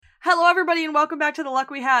Hello, everybody, and welcome back to The Luck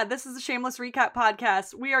We Had. This is a Shameless Recap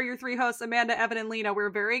podcast. We are your three hosts, Amanda, Evan, and Lena. We're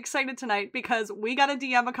very excited tonight because we got a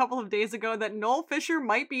DM a couple of days ago that Noel Fisher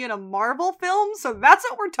might be in a Marvel film, so that's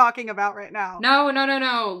what we're talking about right now. No.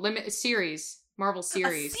 Series. Marvel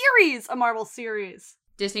series. A Marvel series.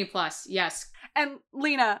 Disney Plus, yes. And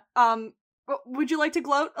Lena, would you like to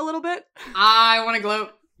gloat a little bit? I want to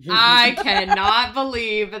gloat. I cannot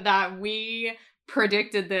believe that we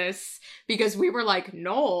predicted this because we were like,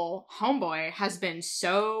 Noel, homeboy, has been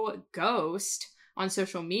so ghost on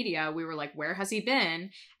social media. We were like, where has he been?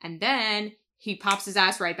 And then he pops his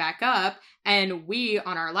ass right back up. And we,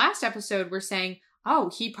 on our last episode, were saying,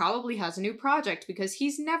 oh, he probably has a new project because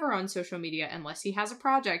he's never on social media unless he has a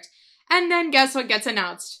project. And then guess what gets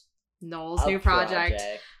announced? Noel's new project.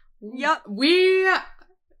 Yep.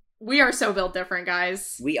 We are so built different,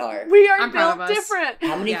 guys. We are. I'm built different.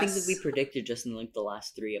 How many things have we predicted just in like the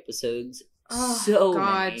last 3 episodes?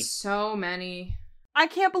 So many. I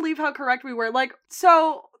can't believe how correct we were.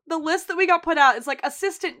 So the list that we got put out is like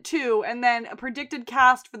Assistant 2 and then a predicted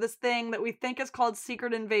cast for this thing that we think is called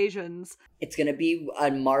Secret Invasions. It's gonna be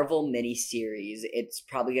a Marvel miniseries. It's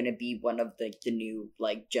probably gonna be one of the new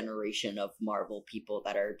generation of Marvel people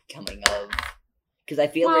that are coming of. Because I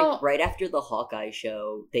feel like right after the Hawkeye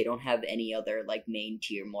show, they don't have any other main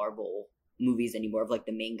tier Marvel movies anymore of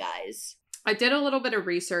the main guys. I did a little bit of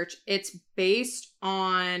research. I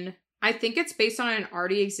think it's based on an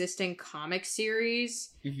already existing comic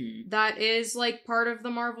series that is part of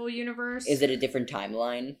the Marvel universe. Is it a different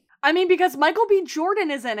timeline? I mean, because Michael B. Jordan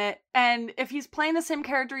is in it, and if he's playing the same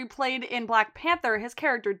character he played in Black Panther, his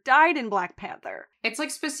character died in Black Panther. It's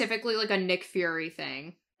specifically a Nick Fury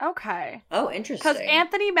thing. Okay. Oh, interesting. Because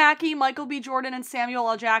Anthony Mackie, Michael B. Jordan, and Samuel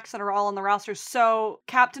L. Jackson are all on the roster. So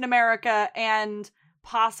Captain America and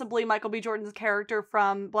possibly Michael B. Jordan's character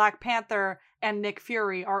from Black Panther and Nick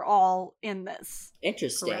Fury are all in this.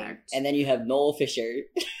 Interesting. Correct. And then you have Noel Fisher.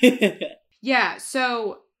 Yeah,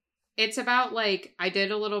 so it's about I did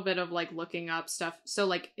a little bit of looking up stuff.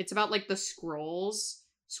 So it's about the Skrulls.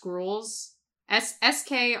 Skrulls. I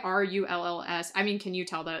mean, can you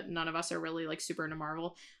tell that none of us are really super into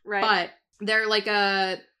Marvel? Right. But they're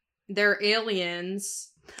they're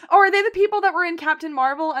aliens. Oh, are they the people that were in Captain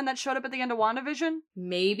Marvel and that showed up at the end of WandaVision?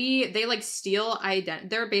 Maybe. They steal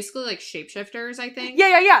they're basically shapeshifters, I think.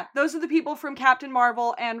 Yeah. Those are the people from Captain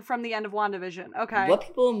Marvel and from the end of WandaVision. Okay. What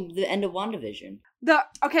people in the end of WandaVision?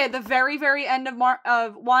 The very, very end of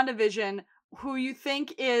WandaVision, who you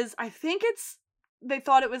think is, I think they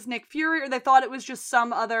thought it was Nick Fury, or they thought it was just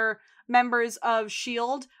some other members of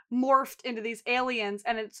S.H.I.E.L.D. morphed into these aliens,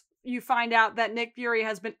 and you find out that Nick Fury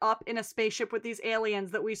has been up in a spaceship with these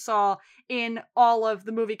aliens that we saw in all of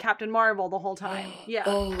the movie Captain Marvel the whole time. Yeah.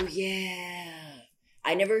 Oh, yeah.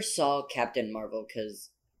 I never saw Captain Marvel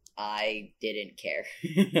because I didn't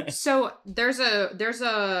care. So there's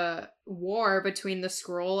a war between the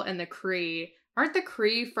Skrull and the Kree. Aren't the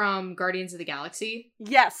Kree from Guardians of the Galaxy?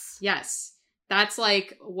 Yes. Yes. That's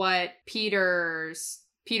what Peter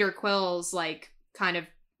Quill's kind of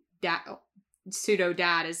pseudo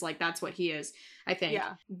dad is that's what he is, I think.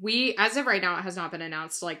 Yeah. As of right now, it has not been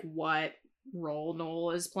announced what role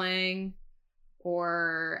Noel is playing,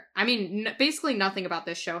 or basically nothing about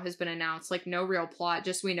this show has been announced. No real plot,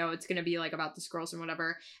 just we know it's going to be about the Skrulls and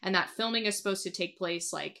whatever, and that filming is supposed to take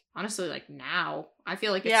place honestly now. I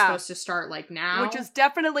feel it's supposed to start now, which is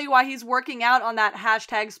definitely why he's working out on that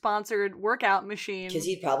hashtag sponsored workout machine, because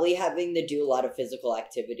he's probably having to do a lot of physical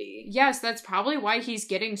activity. Yes, that's probably why he's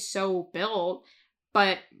getting so built.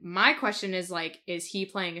 But my question is is he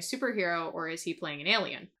playing a superhero or is he playing an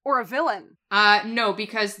alien or a villain? No,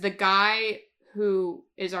 because the guy who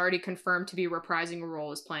is already confirmed to be reprising a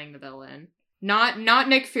role is playing the villain. Not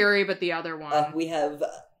Nick Fury, but the other one. We have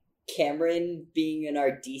Cameron being in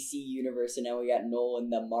our DC universe, and now we got Noel in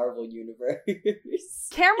the Marvel universe.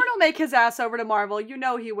 Cameron will make his ass over to Marvel. You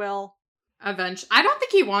know he will. Eventually. I don't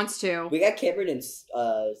think he wants to. We got Cameron in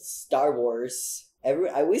Star Wars. I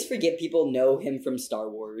always forget people know him from Star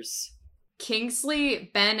Wars.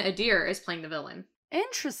 Kingsley Ben-Adir is playing the villain.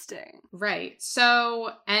 Interesting. Right.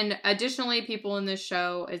 So, and additionally, people in this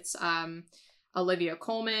show, it's Olivia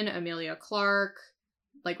Colman, Emilia Clarke,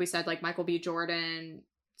 like we said, Michael B. Jordan,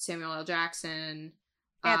 Samuel L. Jackson,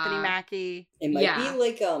 Anthony Mackie. It might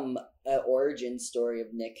be an origin story of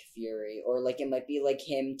Nick Fury, or it might be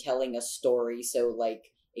him telling a story, so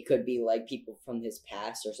it could be people from his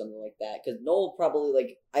past or something like that. Because Noel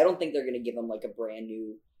probably I don't think they're gonna give him a brand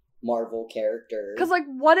new Marvel character. Because,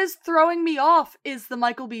 what is throwing me off is the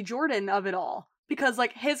Michael B. Jordan of it all. Because,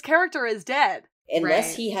 his character is dead.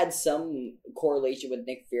 Unless he had some correlation with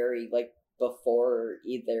Nick Fury, before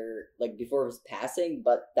before his passing,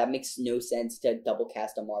 but that makes no sense to double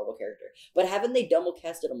cast a Marvel character. But haven't they double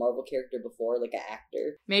casted a Marvel character before, like an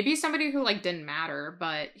actor? Maybe somebody who like didn't matter,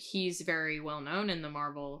 but he's very well known in the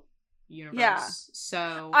Marvel universe. Yeah.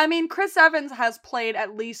 So I mean, Chris Evans has played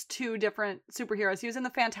at least 2 different superheroes. He was in the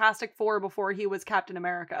Fantastic Four before he was Captain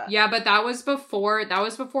America. Yeah, but that was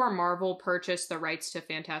before Marvel purchased the rights to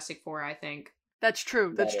Fantastic Four, I think. That's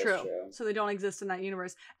true. That's That is true. true. So they don't exist in that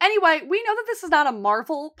universe. Anyway, we know that this is not a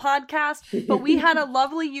Marvel podcast, but we had a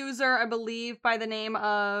lovely user, I believe, by the name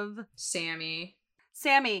of Sammy,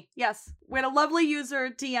 yes. We had a lovely user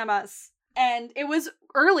DM us. And it was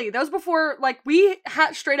early. That was before, like, we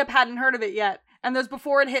straight up hadn't heard of it yet. And that was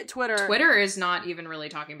before it hit Twitter. Twitter is not even really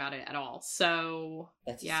talking about it at all. So,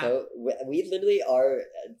 That's yeah. so... We literally are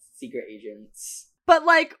secret agents. But,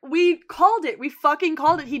 like, we called it. We fucking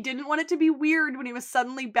called it. He didn't want it to be weird when he was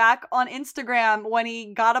suddenly back on Instagram when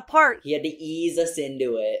he got a part. He had to ease us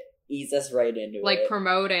into it. Ease us right into it. Like,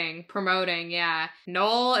 promoting, yeah.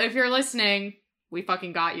 Noel, if you're listening, we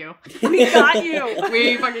fucking got you. We got you.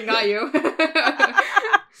 We fucking got you.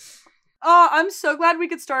 Oh, I'm so glad we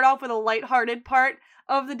could start off with a lighthearted part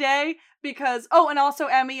of the day because, and also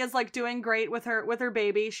Emmy is like doing great with her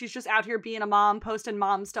baby. She's just out here being a mom, posting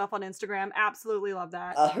mom stuff on Instagram. Absolutely love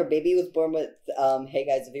that. Her baby was born with, hey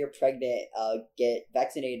guys, if you're pregnant, get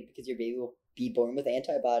vaccinated because your baby will be born with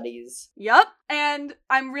antibodies. Yep. And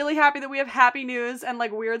I'm really happy that we have happy news and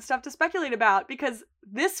like weird stuff to speculate about because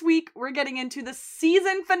this week we're getting into the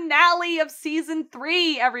season finale of season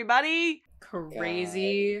 3, everybody.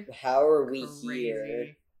 Crazy. God, how are we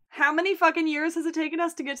here? How many fucking years has it taken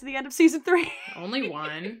us to get to the end of season 3? Only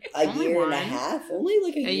one. Only year and a half? Only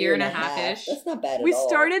like a year and a half-ish. That's not bad at all. We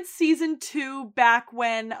started season 2 back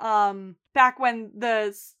when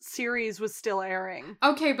the series was still airing.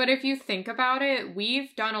 Okay, but if you think about it,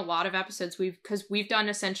 we've done a lot of episodes. Because we've done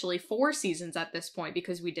essentially 4 seasons at this point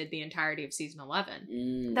because we did the entirety of season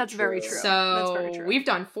 11. That's very true. So that's very true. We've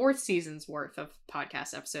done 4 seasons worth of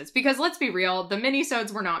podcast episodes because let's be real, the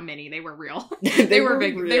minisodes were not mini; they were real. they were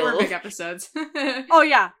big. Real. They were big episodes. Oh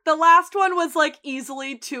yeah, the last one was like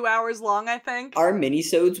easily 2 hours long, I think. Our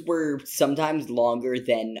minisodes were sometimes longer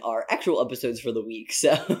than our actual episodes for the week,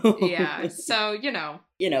 so yeah. So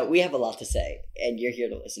we have a lot to say, and you're here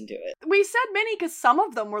to listen to it. We said mini because some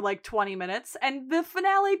of them were like 20 minutes, and the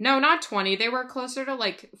finale... No, not 20. They were closer to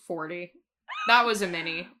like 40. That was a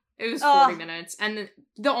mini. It was 40 minutes. And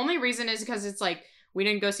the only reason is because it's like, we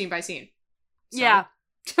didn't go scene by scene. So. Yeah.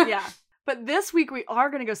 Yeah. But this week we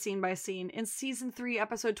are going to go scene by scene in season 3,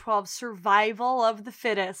 episode 12, Survival of the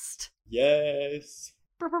Fittest. Yes.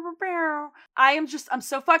 I'm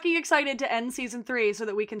so fucking excited to end season 3 so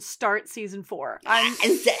that we can start season 4. I'm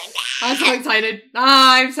so excited.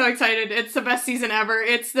 I'm so excited. It's the best season ever.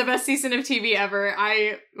 It's the best season of TV ever.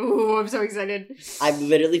 I'm so excited. I'm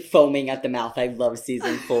literally foaming at the mouth. I love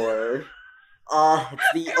season 4.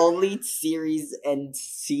 It's the only series and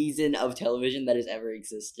season of television that has ever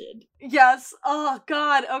existed. Yes. Oh,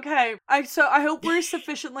 God. Okay. I hope we're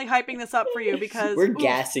sufficiently hyping this up for you because... We're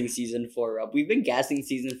gassing season 4 up. We've been gassing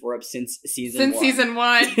season 4 up since season 1. Season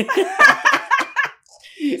 1.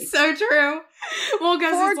 So true. Well,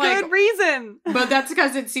 because for it's like... good reason. But that's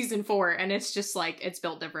because it's season 4, and it's just like, it's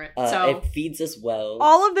built different. So it feeds us well.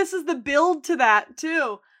 All of this is the build to that,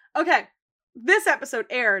 too. Okay. This episode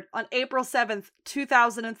aired on April 7th,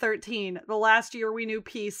 2013, the last year we knew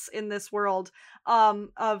peace in this world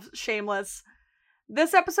of Shameless.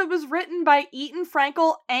 This episode was written by Eaton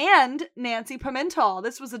Frankel and Nancy Pimental.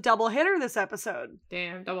 This was a double hitter this episode.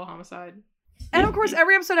 Damn, double homicide. And of course,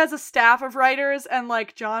 every episode has a staff of writers, and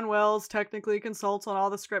like John Wells technically consults on all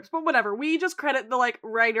the scripts, but whatever. We just credit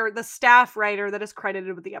the staff writer that is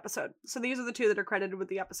credited with the episode. So these are the 2 that are credited with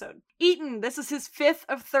the episode. Eaton, this is his 5th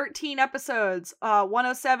of 13 episodes.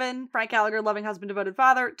 107, Frank Gallagher, Loving Husband, Devoted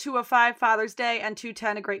Father. 205, Father's Day, and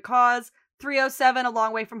 210, A Great Cause. 307, A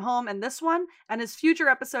Long Way From Home, and this one. And his future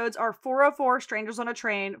episodes are 404, Strangers on a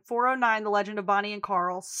Train. 409, The Legend of Bonnie and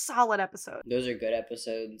Carl. Solid episode. Those are good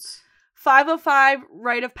episodes. 505,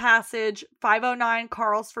 Rite of Passage. 509,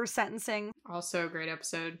 Carl's First Sentencing. Also a great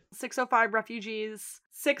episode. 605, Refugees.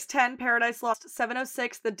 610, Paradise Lost.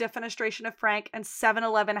 706, The Defenestration of Frank. And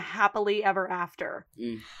 711, Happily Ever After.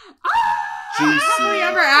 Happily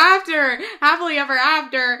Ever After! Happily Ever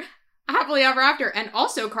After! Happily Ever After. And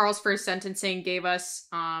also Carl's First Sentencing gave us,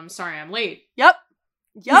 Sorry I'm Late. Yep.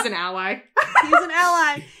 He's an ally. He's an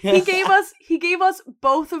ally. He gave us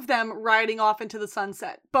both of them riding off into the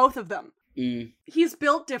sunset. Both of them. He's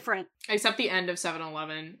built different. Except the end of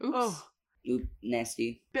 7-Eleven. Oops. Oh. Oop,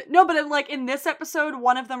 nasty. But in this episode,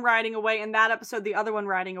 one of them riding away, in that episode, the other one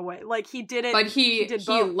riding away. Like, he did it. But he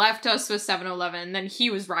both. left us with 7-Eleven, and then he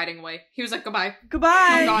was riding away. He was like, goodbye.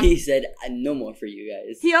 Goodbye! He said, no more for you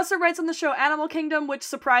guys. He also writes on the show Animal Kingdom, which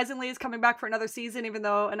surprisingly is coming back for another season, even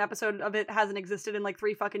though an episode of it hasn't existed in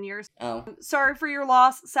 3 fucking years. Oh. Sorry for your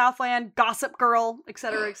loss, Southland, Gossip Girl,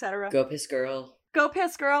 etc., etc. Go piss, girl. Go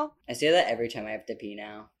piss, girl. I say that every time I have to pee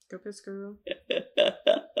now. Go piss, girl.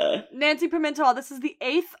 Nancy Pimentel, this is the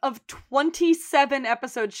 8th of 27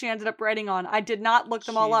 episodes she ended up writing on. I did not look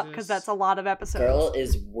them all up because that's a lot of episodes. Girl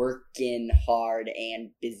is working hard and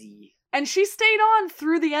busy. And she stayed on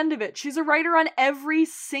through the end of it. She's a writer on every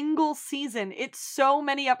single season. It's so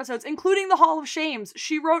many episodes, including the Hall of Shames.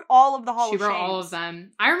 She wrote all of the Hall of Shames. She wrote all of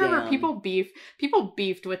them. I remember people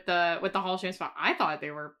beefed with the Hall of Shames, but I thought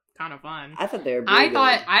they were kind of fun. I thought they were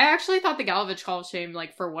I actually thought the Galovich Hall of Shame,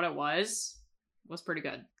 for what it was pretty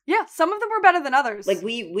good. Yeah, some of them were better than others.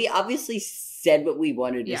 We obviously said what we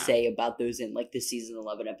wanted to say about those in the season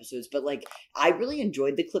 11 episodes, but I really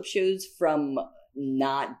enjoyed the clip shows from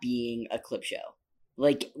not being a clip show.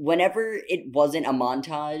 Whenever it wasn't a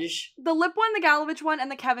montage. The Lip one, the Galovich one,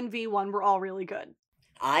 and the Kevin V one were all really good.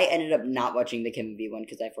 I ended up not watching the Kevin V one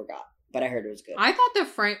because I forgot. But I heard it was good. I thought the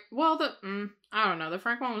Frank... I don't know. The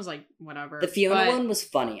Frank one was whatever. The Fiona one was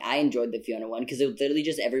funny. I enjoyed the Fiona one because it was literally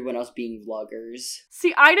just everyone else being vloggers.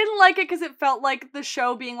 See, I didn't like it because it felt like the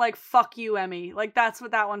show being fuck you, Emmy. That's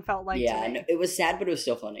what that one felt like to me. No, it was sad, but it was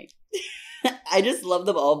still funny. I just love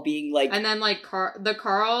them all being And then the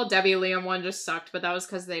Carl, Debbie, Liam one just sucked, but that was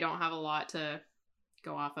because they don't have a lot to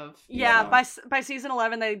go off of. Yeah, by season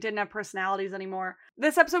 11, they didn't have personalities anymore.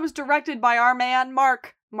 This episode was directed by our man,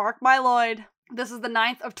 Mark Mylod. This is the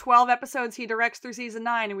 9th of 12 episodes he directs through season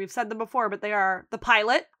 9, and we've said them before, but they are The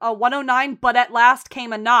Pilot, 109, But at Last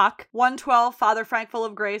Came a Knock, 112, Father Frank Full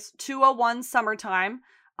of Grace, 201, Summertime,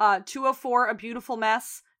 204, A Beautiful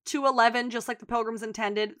Mess, 211, Just Like the Pilgrims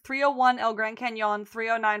Intended, 301, El Gran Canyon,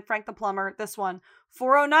 309, Frank the Plumber, this one,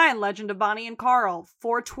 409, Legend of Bonnie and Carl,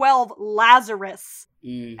 412, Lazarus,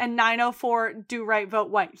 and 904, Do Right, Vote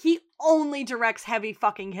White. He only directs heavy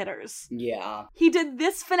fucking hitters. Yeah. He did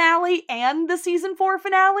this finale and the season 4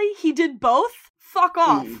 finale. He did both. Fuck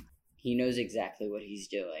off. He knows exactly what he's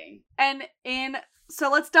doing. So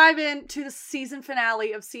let's dive into the season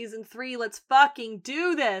finale of season 3. Let's fucking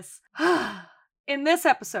do this. In this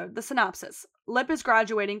episode, the synopsis, Lip is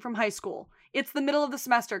graduating from high school. It's the middle of the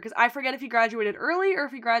semester, because I forget if he graduated early or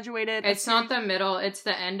if he graduated... It's not the middle, it's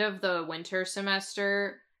the end of the winter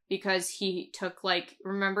semester, because he took,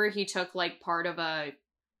 remember he took, part of a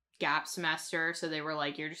gap semester, so they were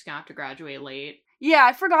you're just gonna have to graduate late. Yeah,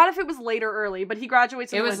 I forgot if it was late or early, but he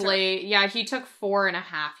graduates in the winter. It was late. Yeah, he took 4.5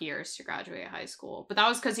 years to graduate high school. But that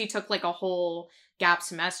was because he took, a whole gap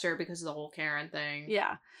semester because of the whole Karen thing.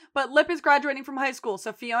 Yeah. But Lip is graduating from high school,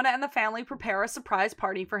 so Fiona and the family prepare a surprise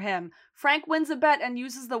party for him. Frank wins a bet and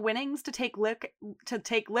uses the winnings to take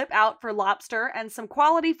Lip out for lobster and some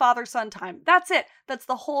quality father-son time. That's it. That's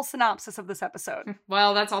the whole synopsis of this episode.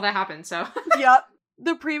 Well, that's all that happened, so. Yep.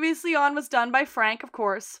 The Previously On was done by Frank, of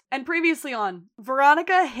course. And previously on,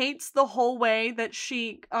 Veronica hates the whole way that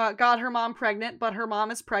she got her mom pregnant, but her mom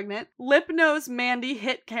is pregnant. Lip knows Mandy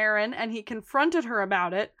hit Karen, and he confronted her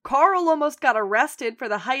about it. Carl almost got arrested for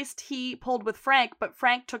the heist he pulled with Frank, but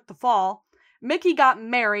Frank took the fall. Mickey got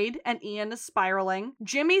married, and Ian is spiraling.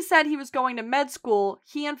 Jimmy said he was going to med school.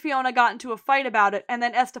 He and Fiona got into a fight about it, and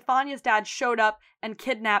then Estefania's dad showed up and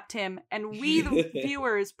kidnapped him, and we, the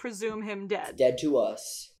viewers, presume him dead. Dead to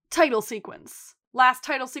us. Title sequence. Last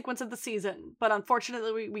title sequence of the season, but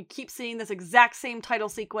unfortunately we keep seeing this exact same title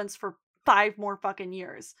sequence for 5 more fucking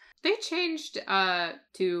years. They changed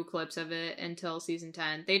 2 clips of it until season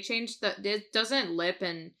 10. They changed it doesn't Lip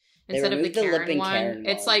and instead of the Karen one,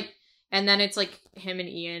 it's and then it's him and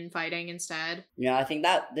Ian fighting instead. Yeah, I think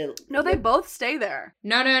that... No, they both stay there.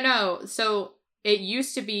 No. So it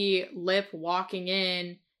used to be Lip walking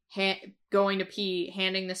in, going to pee,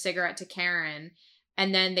 handing the cigarette to Karen.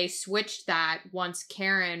 And then they switched that once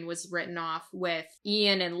Karen was written off with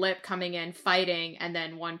Ian and Lip coming in fighting and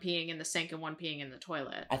then one peeing in the sink and one peeing in the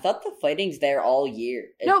toilet. I thought the fighting's there all year.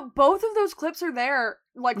 No, both of those clips are there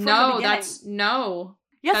from the beginning.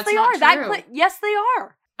 Yes, they are. Yes, they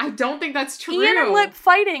are. I don't think that's true. Ian and Lip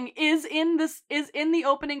fighting is in the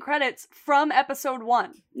opening credits from episode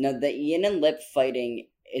 1. No, the Ian and Lip fighting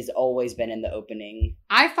has always been in the opening.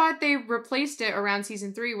 I thought they replaced it around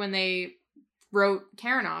season 3 when they wrote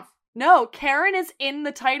Karen off. No, Karen is in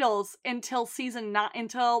the titles until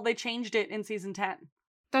until they changed it in season 10.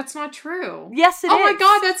 That's not true. Yes, it is. Oh my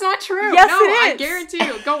god, that's not true. Yes, no, it is. I guarantee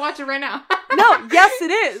you. Go watch it right now. No, yes, it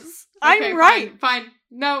is. I'm right. Fine.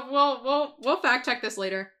 No, we'll fact check this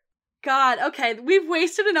later. God, okay, we've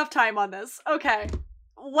wasted enough time on this. Okay,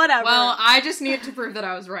 whatever. Well, I just needed to prove that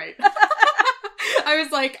I was right. I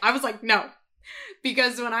was like, no.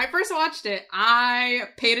 Because when I first watched it, I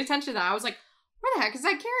paid attention to that. I was like, where the heck is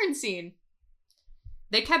that Karen scene?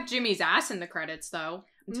 They kept Jimmy's ass in the credits, though.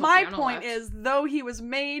 My point is, though he was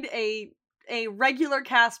made a regular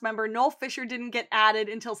cast member, Noel Fisher didn't get added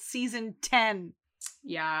until season 10.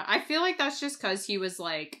 Yeah, I feel like that's just because he was,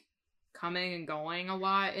 like, coming and going a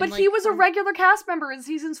lot. But he was a regular cast member in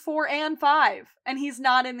seasons 4 and 5, and he's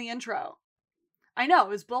not in the intro. I know, it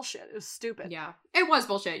was bullshit. It was stupid. Yeah, it was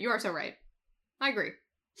bullshit. You are so right. I agree.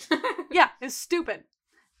 Yeah, it's stupid.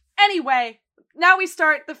 Anyway, now we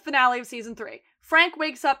start the finale of season 3. Frank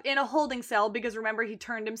wakes up in a holding cell because remember he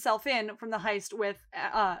turned himself in from the heist with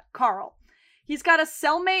Carl. He's got a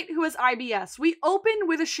cellmate who has IBS. We open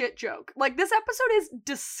with a shit joke. Like, this episode is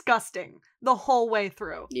disgusting the whole way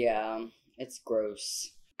through. Yeah, it's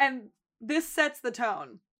gross. And this sets the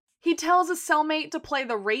tone. He tells his cellmate to play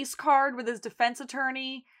the race card with his defense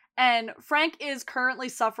attorney, and Frank is currently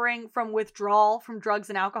suffering from withdrawal from drugs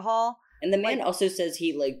and alcohol. And the man also says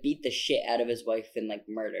he, like, beat the shit out of his wife and, like,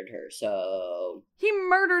 murdered her, so... He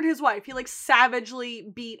murdered his wife. He, like, savagely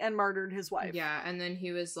beat and murdered his wife. Yeah, and then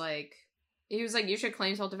he was like, you should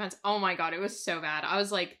claim self-defense. Oh my god, it was so bad. I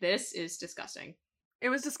was like, this is disgusting. It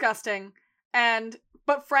was disgusting.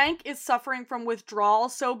 But Frank is suffering from withdrawal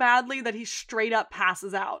so badly that he straight up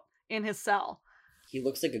passes out in his cell. He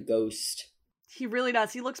looks like a ghost. He really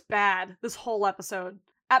does. He looks bad this whole episode.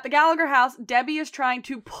 At the Gallagher house, Debbie is trying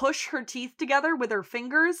to push her teeth together with her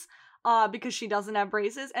fingers because she doesn't have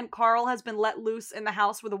braces, and Carl has been let loose in the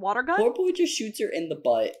house with a water gun. Poor boy just shoots her in the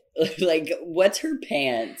butt. Like, what's her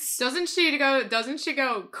pants? Doesn't she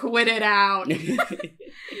go, quit it out?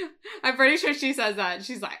 I'm pretty sure she says that.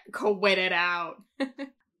 She's like, quit it out.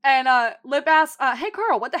 And Lip asks, hey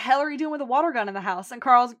Carl, what the hell are you doing with a water gun in the house? And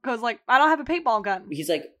Carl goes like, I don't have a paintball gun. He's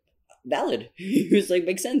like, valid. He was like,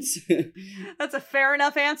 makes sense. That's a fair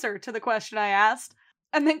enough answer to the question I asked.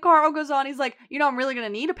 And then Carl goes on, he's like, I'm really going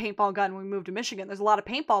to need a paintball gun when we move to Michigan. There's a lot of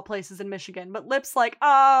paintball places in Michigan. But Lip's like,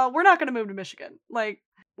 we're not going to move to Michigan. Like,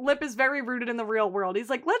 Lip is very rooted in the real world. He's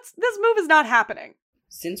like, this move is not happening.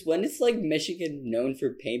 Since when is, like, Michigan known for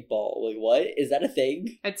paintball? Like, what? Is that a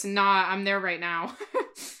thing? It's not. I'm there right now.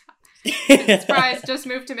 Surprise, just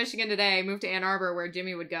moved to Michigan today. Moved to Ann Arbor where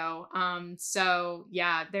Jimmy would go. So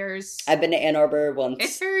yeah, I've been to Ann Arbor once.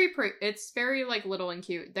 It's very like little and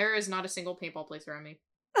cute. There is not a single paintball place around me.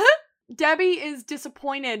 Debbie is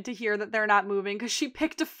disappointed to hear that they're not moving because she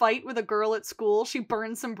picked a fight with a girl at school. She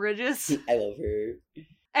burned some bridges. I love her.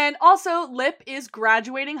 And also, Lip is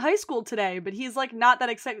graduating high school today, but he's like not that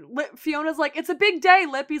excited. Fiona's like, it's a big day,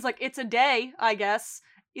 Lip. He's like, it's a day, I guess.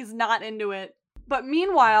 He's not into it. But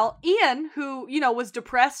meanwhile, Ian, who, was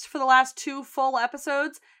depressed for the last 2 full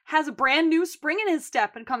episodes, has a brand new spring in his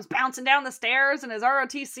step and comes bouncing down the stairs in his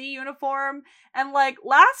ROTC uniform. And like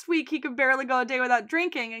last week, he could barely go a day without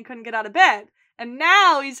drinking and couldn't get out of bed. And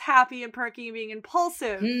now he's happy and perky and being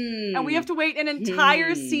impulsive. And we have to wait an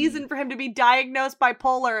entire season for him to be diagnosed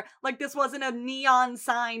bipolar. Like this wasn't a neon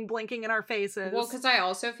sign blinking in our faces. Well, because I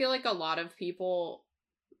also feel like a lot of people,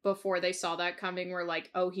 before they saw that coming, were like,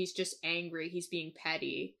 oh, he's just angry. He's being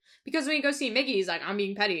petty. Because when you go see Mickey, he's like, I'm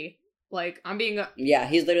being petty. Like, I'm being yeah,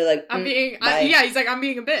 he's literally like, he's like, I'm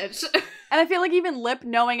being a bitch. And I feel like even Lip,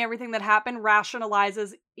 knowing everything that happened,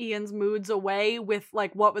 rationalizes Ian's moods away with,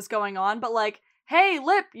 like, what was going on. But, like, hey,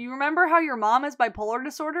 Lip, you remember how your mom has bipolar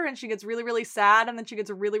disorder and she gets really, really sad and then she gets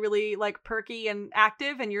really, really, like, perky and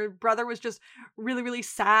active, and your brother was just really, really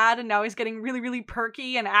sad and now he's getting really, really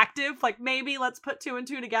perky and active? Like, maybe let's put 2 and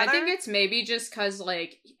 2 together. I think it's maybe just because,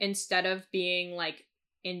 like, instead of being, like,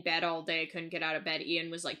 in bed all day, couldn't get out of bed,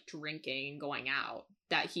 Ian was, like, drinking and going out.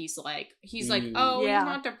 That he's like, oh, yeah. He's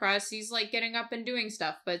not depressed. He's, like, getting up and doing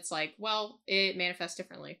stuff. But it's like, well, it manifests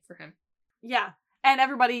differently for him. Yeah. And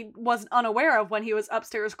everybody was unaware of when he was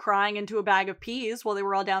upstairs crying into a bag of peas while they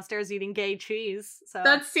were all downstairs eating gay cheese. So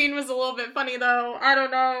that scene was a little bit funny, though. I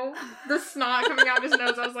don't know. The snot coming out of his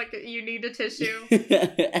nose, I was like, you need a tissue.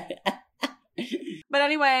 But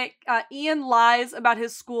anyway, Ian lies about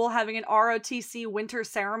his school having an ROTC winter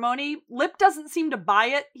ceremony. Lip doesn't seem to buy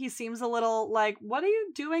it. He seems a little like, what are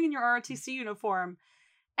you doing in your ROTC uniform?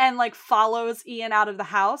 And like follows Ian out of the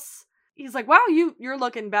house. He's like, wow, you're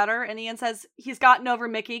looking better. And Ian says he's gotten over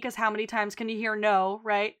Mickey because how many times can you hear no,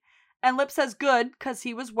 right? And Lip says good because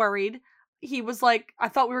he was worried. He was like, I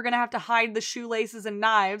thought we were going to have to hide the shoelaces and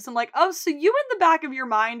knives. I'm like, oh, so you in the back of your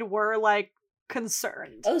mind were like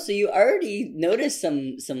concerned. Oh, so you already noticed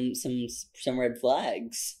some red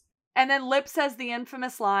flags. And then Lip says the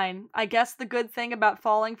infamous line, I guess the good thing about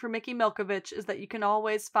falling for Mickey Milkovich is that you can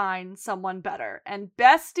always find someone better. And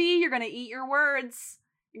bestie, you're going to eat your words.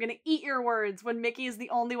 You're going to eat your words when Mickey is the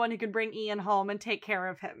only one who can bring Ian home and take care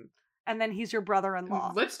of him. And then he's your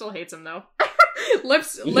brother-in-law. Lip still hates him, though.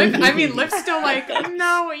 Lip's still like,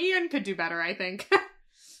 no, Ian could do better, I think.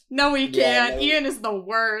 No, he can't. No. Ian is the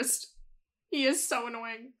worst. He is so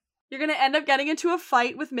annoying. You're going to end up getting into a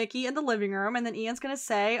fight with Mickey in the living room, and then Ian's going to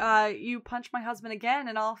say, you punch my husband again,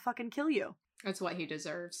 and I'll fucking kill you. That's what he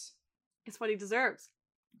deserves. It's what he deserves.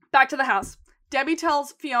 Back to the house. Debbie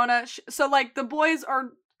tells Fiona, the boys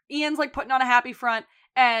are, Ian's, putting on a happy front,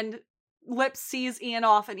 and Lip sees Ian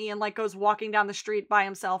off, and Ian, goes walking down the street by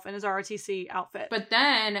himself in his ROTC outfit. But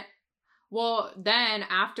then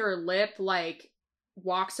after Lip,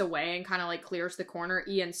 walks away and kind of, clears the corner,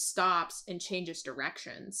 Ian stops and changes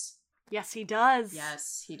directions. Yes, he does.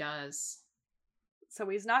 Yes, he does. So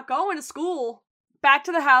he's not going to school. Back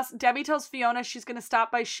to the house, Debbie tells Fiona she's going to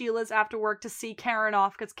stop by Sheila's after work to see Karen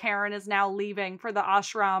off, because Karen is now leaving for the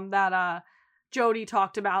ashram that Jody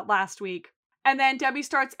talked about last week. And then Debbie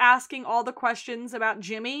starts asking all the questions about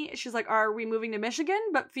Jimmy. She's like, are we moving to Michigan?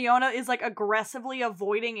 But Fiona is aggressively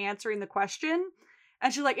avoiding answering the question.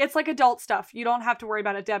 And she's like, it's adult stuff. You don't have to worry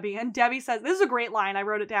about it, Debbie. And Debbie says, this is a great line. I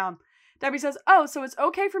wrote it down. Debbie says, oh, so it's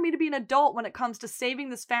okay for me to be an adult when it comes to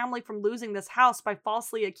saving this family from losing this house by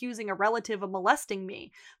falsely accusing a relative of molesting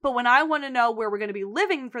me. But when I want to know where we're going to be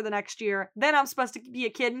living for the next year, then I'm supposed to be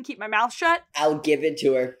a kid and keep my mouth shut? I'll give it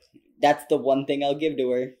to her. That's the one thing I'll give to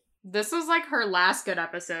her. This was her last good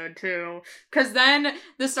episode, too. Because then,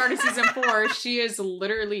 the start of season 4, she is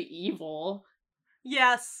literally evil.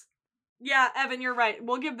 Yes. Yeah, Evan, you're right.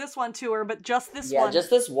 We'll give this one to her, but just this one. Yeah,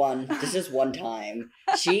 just this one. Just this one time.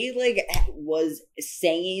 She, was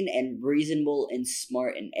sane and reasonable and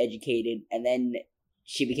smart and educated, and then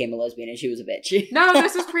she became a lesbian and she was a bitch. No,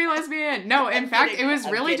 this was pre-lesbian. No, in fact, it was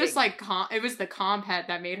really just, it was the compet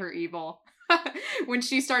that made her evil. When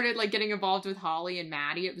she started getting involved with Holly and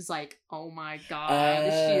Maddie, it was oh my god,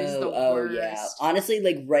 she is the worst. Yeah.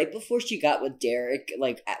 Honestly, right before she got with Derek,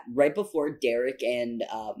 right before Derek and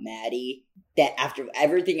Maddie, that after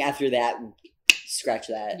everything after that, scratch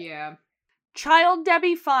that. Yeah. Child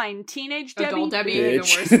Debbie, fine. Teenage Debbie, adult Debbie,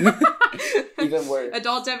 bitch. even worse. Even worse.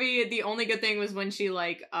 Adult Debbie, the only good thing was when she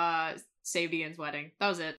saved Ian's wedding. That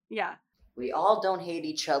was it. Yeah. We all don't hate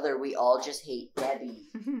each other. We all just hate Debbie.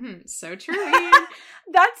 So true, Ian.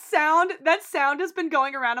 That sound has been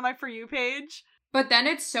going around on my For You page. But then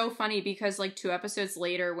it's so funny because 2 episodes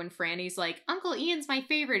later when Franny's like, Uncle Ian's my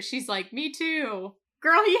favorite, she's like, me too.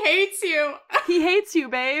 Girl, he hates you. He hates you,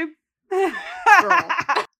 babe.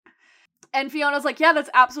 Girl. And Fiona's like, yeah, that's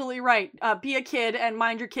absolutely right. Be a kid and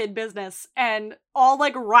mind your kid business. And all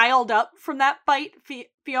riled up from that fight,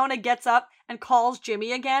 Fiona gets up and calls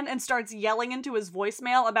Jimmy again and starts yelling into his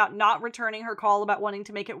voicemail about not returning her call about wanting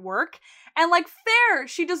to make it work. And fair,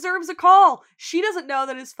 she deserves a call. She doesn't know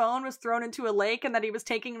that his phone was thrown into a lake and that he was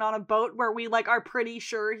taking it on a boat where we are pretty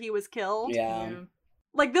sure he was killed. Yeah.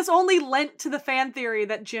 This only lent to the fan theory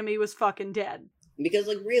that Jimmy was fucking dead.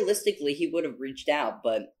 Because realistically, he would have reached out,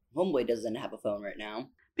 but Homeboy doesn't have a phone right now.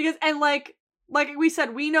 Because, and like we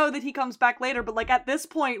said, we know that he comes back later, but at this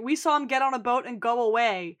point, we saw him get on a boat and go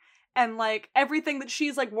away. And everything that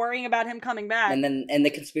she's worrying about him coming back. And the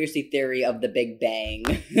conspiracy theory of the Big Bang.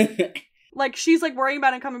 She's worrying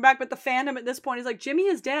about him coming back, but the fandom at this point is Jimmy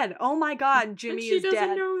is dead. Oh my god, Jimmy is dead. And she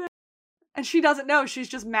doesn't know that. And she doesn't know, she's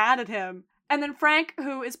just mad at him. And then Frank,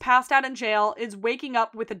 who is passed out in jail, is waking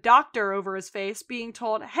up with a doctor over his face, being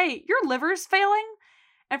told, hey, your liver's failing?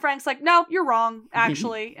 And Frank's like, no, you're wrong,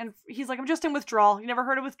 actually. And he's like, I'm just in withdrawal. You never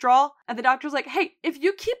heard of withdrawal? And the doctor's like, hey, if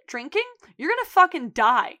you keep drinking, you're gonna fucking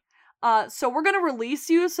die. So we're gonna release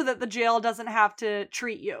you so that the jail doesn't have to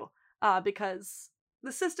treat you. Because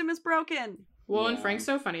the system is broken. Well, and Frank's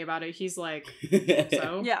so funny about it. He's like,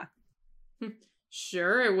 so? Yeah.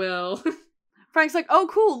 Sure it will. Frank's like, oh,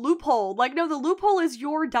 cool, loophole. No, the loophole is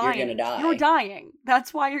you're dying. You're gonna die. You're dying.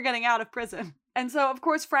 That's why you're getting out of prison. And so, of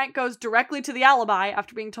course, Frank goes directly to the alibi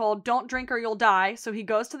after being told, don't drink or you'll die. So he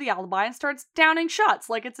goes to the alibi and starts downing shots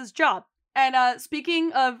like it's his job. And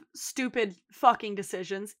speaking of stupid fucking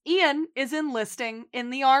decisions, Ian is enlisting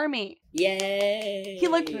in the army. Yay!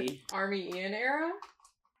 He Army Ian era?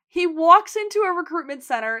 He walks into a recruitment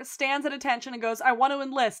center, stands at attention and goes, I want to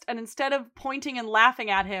enlist. And instead of pointing and laughing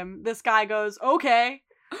at him, this guy goes, okay.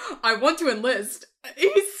 I want to enlist.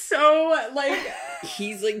 He's so,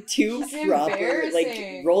 He's, too proper.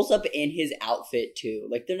 Rolls up in his outfit, too.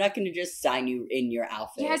 They're not gonna just sign you in your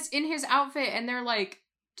outfit. Yes, in his outfit. And they're like,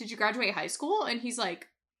 did you graduate high school? And he's like,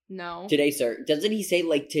 No. Today, sir. Doesn't he say,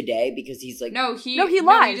 like, today? Because he's like... No, he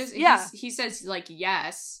lies. He says, like,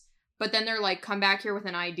 yes. But then they're like, come back here with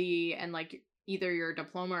an ID and, like, either your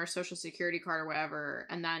diploma or social security card or whatever.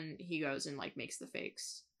 And then he goes and, like, makes the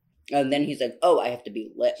fakes. And then he's like, oh, I have to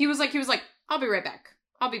be lit. He was like, I'll be right back.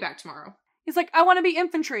 I'll be back tomorrow. He's like, I want to be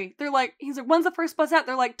infantry. They're like, he's like, when's the first bus out?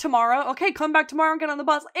 They're like, tomorrow. Okay, come back tomorrow and get on the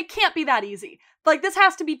bus. It can't be that easy. Like, this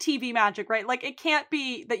has to be TV magic, right? Like, it can't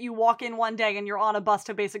be that you walk in one day and you're on a bus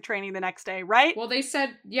to basic training the next day, right? Well, they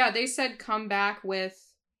said come back with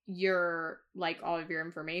your, like, all of your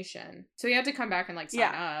information. So you had to come back and, like,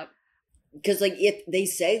 sign up. Because, like, if they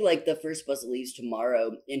say, like, the first bus leaves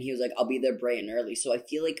tomorrow, and he was like, I'll be there bright and early, so I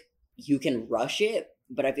feel like you can rush it,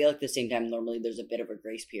 but I feel like at the same time, normally there's a bit of a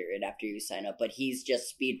grace period after you sign up, but he's just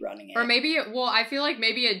speed running it. Or maybe, I feel like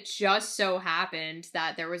maybe it just so happened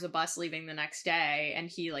that there was a bus leaving the next day, and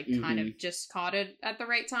he, like, kind of just caught it at the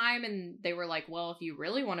right time, and they were like, well, if you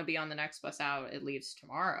really want to be on the next bus out, it leaves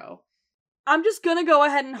tomorrow. I'm just gonna go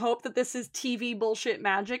ahead and hope that this is TV bullshit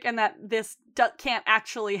magic, and that this can't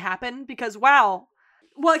actually happen, because, wow.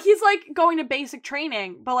 Well, he's, like, going to basic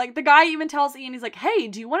training, but, like, the guy even tells Ian, he's like, hey,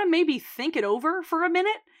 do you want to maybe think it over for a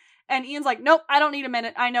minute? And Ian's like, nope, I don't need a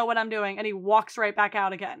minute. I know what I'm doing. And he walks right back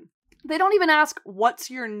out again. They don't even ask, what's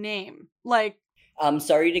your name? Like...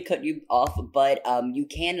 sorry to cut you off, but you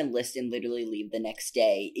can enlist and literally leave the next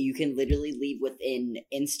day. You can literally leave within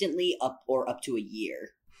instantly up to a year.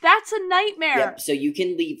 That's a nightmare. Yep, so you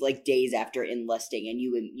can leave, like, days after enlisting, and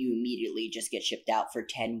you immediately just get shipped out for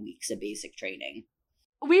 10 weeks of basic training.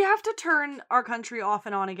 We have to turn our country off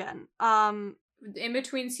and on again. In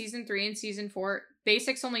between season 3 and season 4,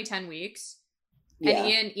 basic's only 10 weeks.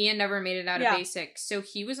 And Ian never made it out of basic. So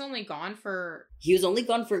he was only gone for... He was only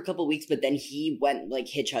gone for a couple weeks, but then he went, like,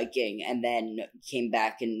 hitchhiking and then came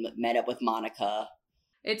back and met up with Monica.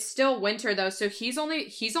 It's still winter, though, so he's only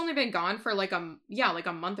been gone for, like,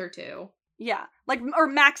 a month or two. Yeah, like, or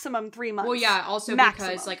maximum 3 months. Well, yeah, also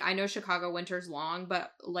maximum. Because, like, I know Chicago winter's long,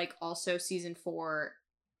 but, like, also season 4...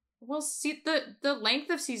 Well, see, the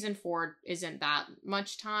length of season 4 isn't that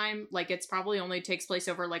much time. Like, it's probably only takes place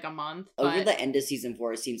over, like, a month. But... Over the end of season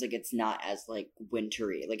 4, it seems like it's not as, like,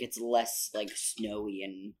 wintry. Like, it's less, like, snowy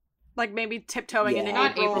and... Like, maybe tiptoeing into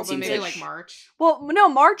Not April, but maybe, like, March. Well, no,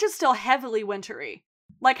 March is still heavily wintry.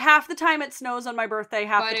 Like, half the time it snows on my birthday,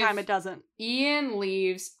 half the time it doesn't. Ian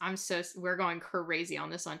leaves, we're going crazy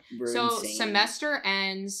on this one. Insane. Semester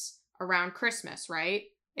ends around Christmas, right?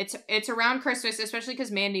 It's around Christmas, especially because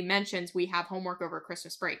Mandy mentions we have homework over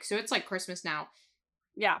Christmas break. So it's like Christmas now.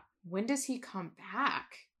 Yeah. When does he come back?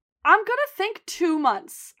 I'm gonna think 2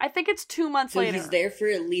 months. I think it's 2 months later. So he's there for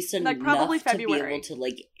at least enough probably to February. be able to,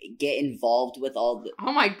 like, get involved with all the...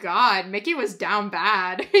 Oh my god, Mickey was down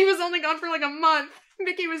bad. He was only gone for, like, a month.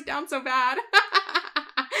 Mickey was down so bad.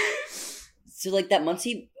 So, like, that month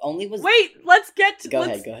he only was... Wait, let's get to... Go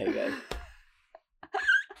ahead.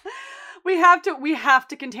 We have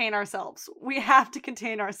to contain ourselves. We have to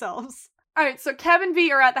contain ourselves. Alright, so Kev and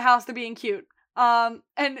V are at the house, they're being cute. And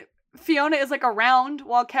Fiona is, like, around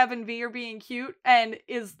while Kev and V are being cute and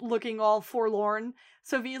is looking all forlorn.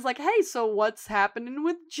 So V is like, hey, so what's happening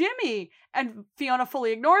with Jimmy? And Fiona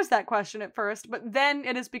fully ignores that question at first, but then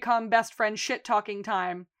it has become best friend shit-talking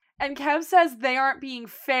time. And Kev says they aren't being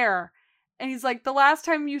fair. And he's like, the last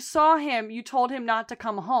time you saw him, you told him not to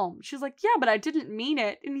come home. She's like, yeah, but I didn't mean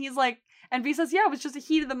it. And he's like, and V says, yeah, it was just a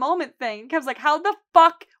heat of the moment thing. And Kev's like, how the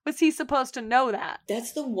fuck was he supposed to know that?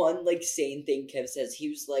 That's the one, like, sane thing Kev says. He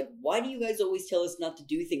was like, why do you guys always tell us not to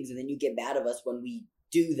do things and then you get mad at us when we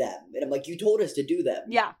do them? And I'm like, you told us to do them.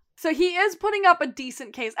 Yeah. So he is putting up a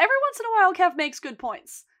decent case. Every once in a while, Kev makes good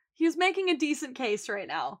points. He's making a decent case right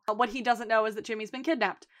now. What he doesn't know is that Jimmy's been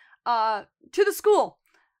kidnapped. To the school.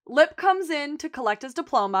 Lip comes in to collect his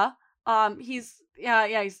diploma. He's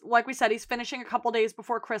like we said, he's finishing a couple days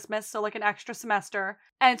before Christmas, so like an extra semester.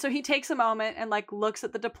 And so he takes a moment and like looks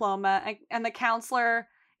at the diploma, and the counselor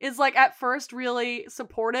is like at first really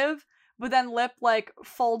supportive, but then Lip like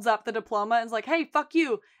folds up the diploma and is like, hey, fuck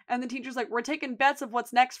you. And the teacher's like, we're taking bets of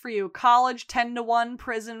what's next for you. College 10-1,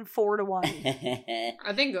 prison 4-1.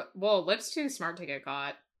 I think, well, Lip's too smart to get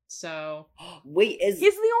caught. So wait, he's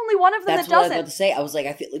the only one of them that doesn't. That's what I was about to say. I was like,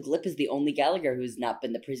 I feel like Lip is the only Gallagher who's not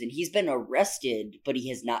been to prison. He's been arrested, but he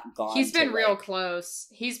has not gone. He's been real close.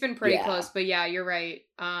 He's been pretty close, but yeah, you're right.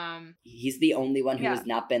 He's the only one who has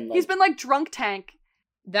not been like. He's been like drunk tank.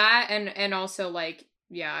 That and also like,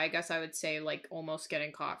 yeah, I guess I would say like almost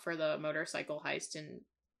getting caught for the motorcycle heist,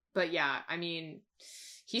 but yeah, I mean,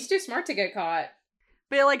 he's too smart to get caught.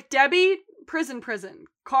 But like Debbie prison.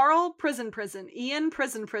 Carl, prison. Ian,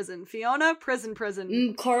 prison. Fiona, prison.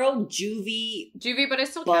 Carl, juvie. Juvie, but it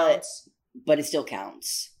still counts. But it still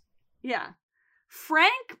counts. Yeah.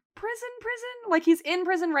 Frank, prison? Like, he's in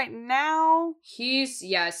prison right now? He's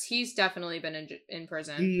definitely been in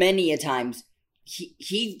prison. Many a times.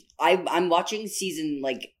 I've been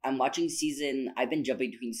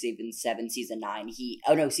jumping between season 7, season 9.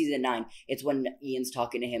 Season 9. It's when Ian's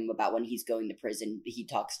talking to him about when he's going to prison. He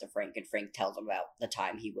talks to Frank, and Frank tells him about the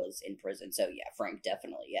time he was in prison. So yeah, Frank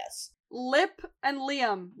definitely, yes. Lip and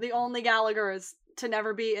Liam, the only Gallaghers to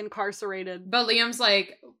never be incarcerated. But Liam's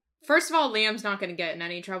like, first of all, Liam's not going to get in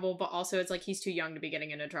any trouble, but also it's like he's too young to be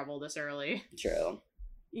getting into trouble this early. True.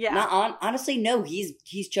 Yeah. Honestly, no.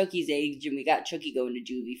 He's Chucky's age, and we got Chucky going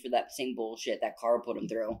to juvie for that same bullshit that Carl put him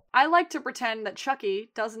through. I like to pretend that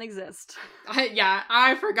Chucky doesn't exist.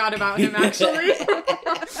 I forgot about him, actually.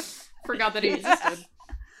 Forgot that he existed.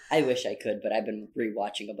 I wish I could, but I've been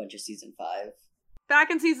rewatching a bunch of season 5. Back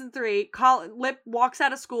in season 3, Lip walks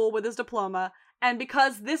out of school with his diploma, and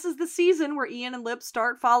because this is the season where Ian and Lip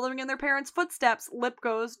start following in their parents' footsteps, Lip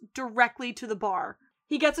goes directly to the bar.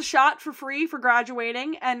 He gets a shot for free for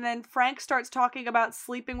graduating, and then Frank starts talking about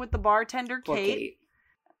sleeping with the bartender, Kate.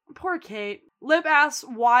 Poor Kate. Lip asks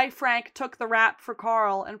why Frank took the rap for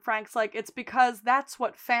Carl, and Frank's like, it's because that's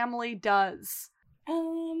what family does.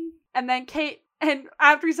 And then and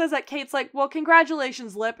after he says that, Kate's like, well,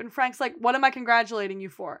 congratulations, Lip. And Frank's like, what am I congratulating you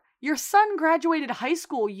for? Your son graduated high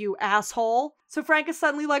school, you asshole. So Frank is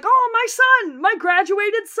suddenly like, oh, my son, my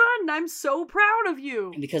graduated son. I'm so proud of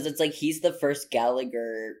you. Because it's like he's the first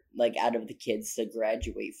Gallagher, like, out of the kids to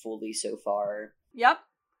graduate fully so far. Yep.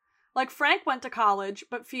 Like, Frank went to college,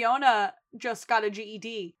 but Fiona just got a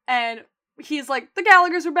GED. And he's like, the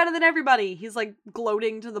Gallaghers are better than everybody. He's like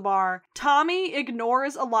gloating to the bar. Tommy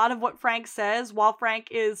ignores a lot of what Frank says while Frank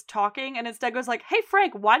is talking and instead goes like, hey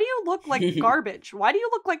Frank, why do you look like garbage? Why do you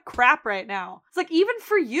look like crap right now? It's like, even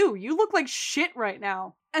for you look like shit right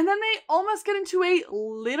now. And then they almost get into a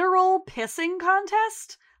literal pissing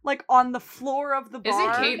contest, like on the floor of the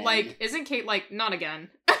bar. Isn't Kate like, not again?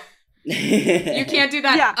 You can't do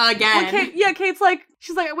that again. Well, Kate's like,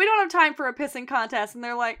 she's like, we don't have time for a pissing contest. And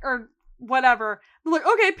they're like, or whatever. They're like,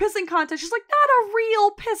 okay, pissing contest. She's like, not a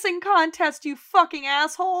real pissing contest, you fucking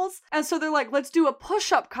assholes. And so they're like, let's do a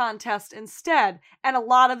push-up contest instead. And a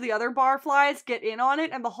lot of the other barflies get in on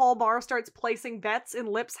it, and the whole bar starts placing bets in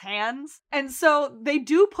Lip's hands. And so they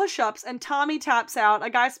do push-ups, and Tommy taps out.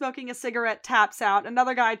 A guy smoking a cigarette taps out.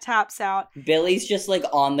 Another guy taps out. Billy's just like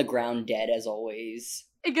on the ground dead as always.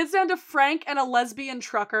 It gets down to Frank and a lesbian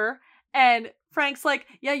trucker, and Frank's like,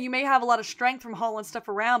 yeah, you may have a lot of strength from hauling stuff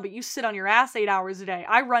around, but you sit on your ass 8 hours a day.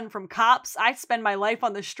 I run from cops. I spend my life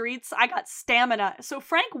on the streets. I got stamina. So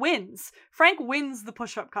Frank wins. Frank wins the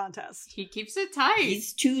push-up contest. He keeps it tight.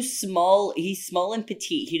 He's too small. He's small and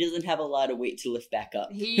petite. He doesn't have a lot of weight to lift back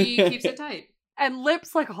up. He keeps it tight. And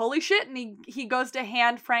Lip's like, holy shit, and he goes to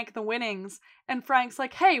hand Frank the winnings, and Frank's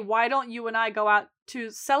like, hey, why don't you and I go out to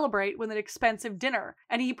celebrate with an expensive dinner?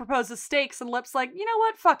 And he proposes steaks, and Lip's like, you know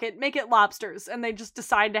what, fuck it, make it lobsters, and they just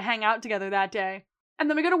decide to hang out together that day. And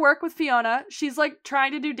then we go to work with Fiona. She's like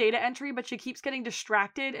trying to do data entry, but she keeps getting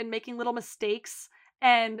distracted and making little mistakes,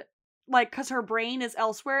 and like, because her brain is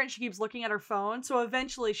elsewhere, and she keeps looking at her phone, so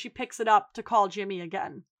eventually she picks it up to call Jimmy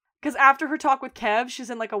again. Because after her talk with Kev,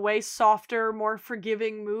 she's in like a way softer, more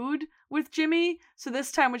forgiving mood with Jimmy. So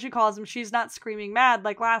this time when she calls him, she's not screaming mad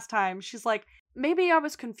like last time. She's like, maybe I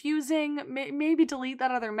was confusing. Maybe delete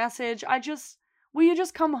that other message. Will you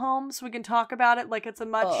just come home so we can talk about it like it's a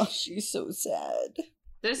much... Oh, she's so sad.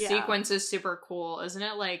 This sequence is super cool, isn't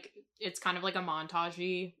it? Like, it's kind of like a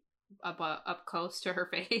montage-y up close to her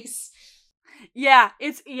face. Yeah,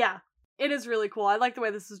 it is really cool. I like the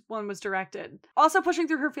way one was directed. Also pushing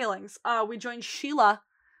through her feelings, we join Sheila,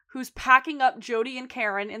 who's packing up Jody and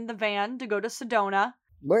Karen in the van to go to Sedona.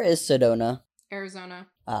 Where is Sedona? Arizona.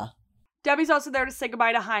 Debbie's also there to say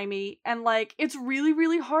goodbye to Jaime, and like, it's really,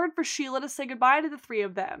 really hard for Sheila to say goodbye to the three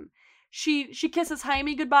of them. She kisses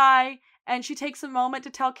Jaime goodbye, and she takes a moment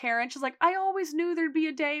to tell Karen, she's like, I always knew there'd be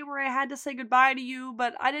a day where I had to say goodbye to you,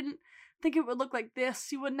 but I didn't think it would look like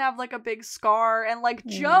this. You wouldn't have like a big scar. And like,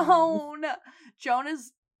 Joan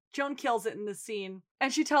kills it in this scene,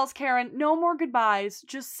 and she tells Karen, no more goodbyes,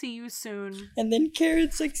 just see you soon. And then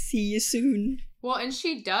Karen's like, see you soon. Well, and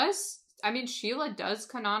Sheila does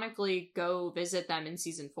canonically go visit them in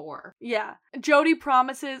season 4. Yeah. Jody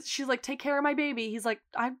promises, she's like, take care of my baby. He's like,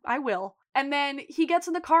 I will. And then he gets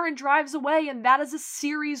in the car and drives away, and that is a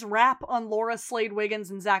series wrap on Laura Slade Wiggins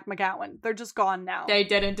and Zach McGowan. They're just gone now. They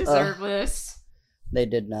didn't deserve this. They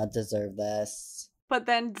did not deserve this. But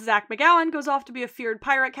then Zach McGowan goes off to be a feared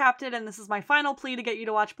pirate captain, and this is my final plea to get you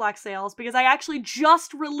to watch Black Sails, because I actually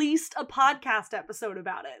just released a podcast episode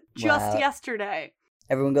about it. Just yesterday.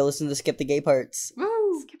 Everyone go listen to Skip the Gay Parts.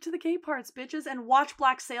 Woo! Skip to the gay parts, bitches, and watch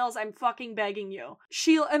Black Sails, I'm fucking begging you.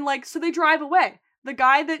 Sheila, and so they drive away. The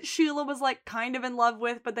guy that Sheila was kind of in love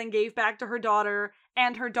with, but then gave back to her daughter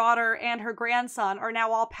and her grandson are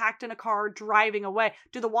now all packed in a car driving away.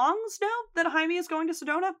 Do the Wongs know that Jaime is going to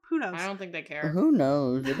Sedona? Who knows? I don't think they care. Who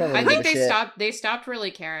knows? I think they stopped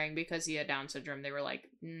really caring because he had Down syndrome. They were like,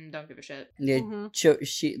 don't give a shit. Yeah,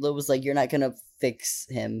 Sheila was like, you're not gonna fix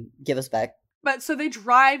him. Give us back. But so they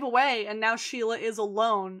drive away, and now Sheila is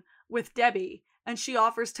alone with Debbie. And she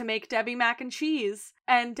offers to make Debbie mac and cheese.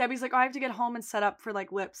 And Debbie's like, I have to get home and set up for,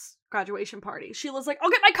 Lip's graduation party. Sheila's like, I'll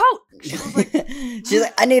get my coat! Sheila's like, she's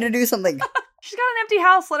like, I need to do something. She's got an empty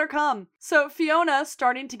house, let her come. So Fiona,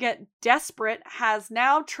 starting to get desperate, has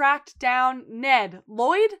now tracked down Ned.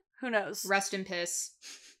 Lloyd? Who knows? Rest in piss.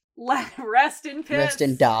 Rest in piss. Rest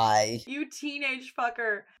and die. You teenage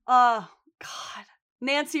fucker. Oh, God.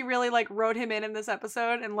 Nancy really wrote him in this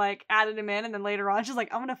episode and added him in, and then later on she's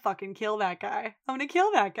like, I'm gonna fucking kill that guy. I'm gonna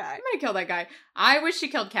kill that guy. I wish she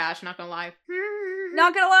killed Cash, not gonna lie.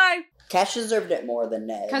 Not gonna lie. Cash deserved it more than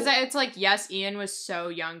Ned. Because it's yes, Ian was so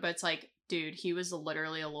young, but it's dude, he was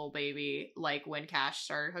literally a little baby, when Cash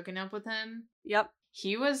started hooking up with him. Yep.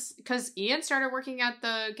 He was, because Ian started working at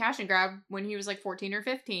the Cash and Grab when he was 14 or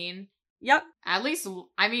 15. Yep. At least,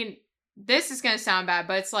 I mean, this is gonna sound bad,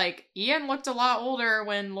 but it's Ian looked a lot older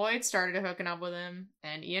when Lloyd started hooking up with him,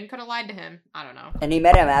 and Ian could have lied to him. I don't know. And he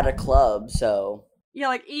met him at a club, so...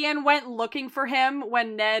 Yeah, Ian went looking for him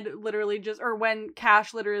when Ned when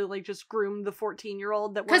Cash literally just groomed the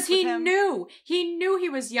 14-year-old that worked with him. Because he knew he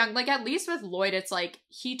was young. At least with Lloyd, it's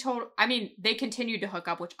they continued to hook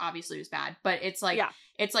up, which obviously was bad, but it's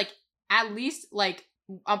at least,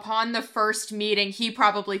 upon the first meeting, he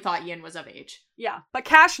probably thought Ian was of age. Yeah, but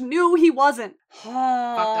Cash knew he wasn't. Fucked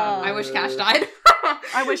up. I wish Cash died.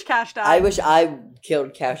 I wish Cash died. I wish I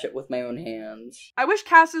killed Cash with my own hands. I wish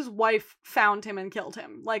Cash's wife found him and killed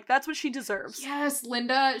him. That's what she deserves. Yes,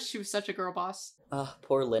 Linda. She was such a girl boss. Oh,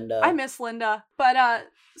 poor Linda. I miss Linda. But,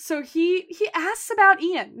 so he asks about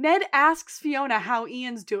Ian. Ned asks Fiona how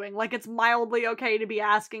Ian's doing. It's mildly okay to be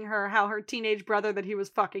asking her how her teenage brother that he was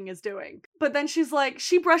fucking is doing. But then she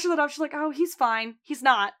brushes it off. She's like, oh, he's fine. He's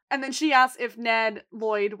not. And then she asks if Ned,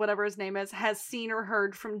 Lloyd, whatever his name is, has seen or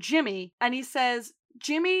heard from Jimmy. And he says,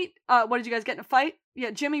 Jimmy, what did you guys get in a fight?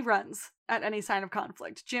 Yeah, Jimmy runs at any sign of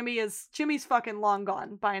conflict. Jimmy's fucking long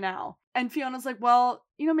gone by now. And Fiona's like, well,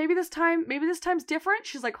 maybe this time's different.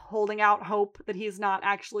 She's holding out hope that he's not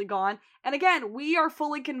actually gone. And again, we are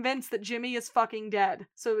fully convinced that Jimmy is fucking dead.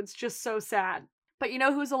 So it's just so sad. But you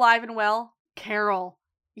know who's alive and well? Carol.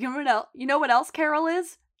 You know what else Carol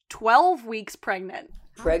is? 12 weeks pregnant.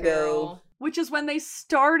 Prego. Which is when they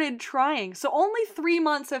started trying. So only 3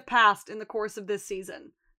 months have passed in the course of this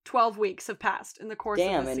season. 12 weeks have passed in the course of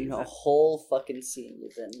this season. Damn, in a whole fucking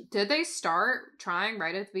season. Did they start trying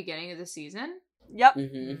right at the beginning of the season? Yep.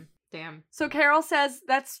 Mm-hmm. Damn. So Carol says,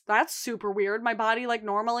 that's super weird. My body,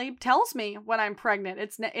 normally tells me when I'm pregnant.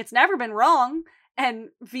 It's never been wrong. And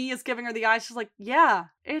V is giving her the eyes. She's like, yeah,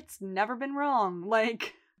 it's never been wrong.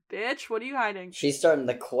 Bitch, what are you hiding? She's starting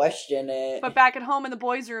to question it. But back at home in the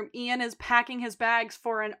boys' room, Ian is packing his bags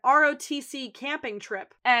for an ROTC camping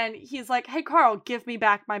trip. And he's like, hey, Carl, give me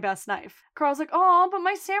back my best knife. Carl's like, oh, but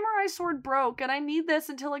my samurai sword broke and I need this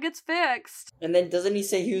until it gets fixed. And then doesn't he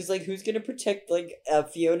say who's going to protect,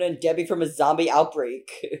 Fiona and Debbie from a zombie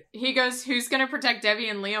outbreak? He goes, who's going to protect Debbie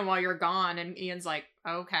and Liam while you're gone? And Ian's like,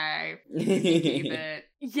 okay, keep it.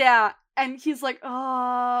 Yeah. And he's like, oh,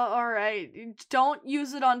 all right, don't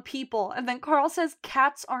use it on people. And then Carl says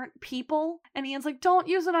cats aren't people. And Ian's like, don't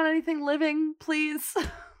use it on anything living, please.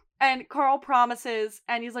 And Carl promises,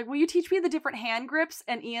 and he's like, will you teach me the different hand grips?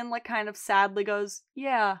 And Ian, kind of sadly goes,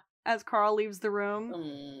 yeah, as Carl leaves the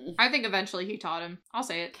room. I think eventually he taught him. I'll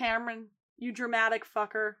say it. Cameron, you dramatic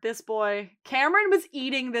fucker. This boy. Cameron was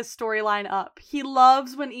eating this storyline up. He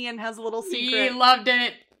loves when Ian has a little secret. He loved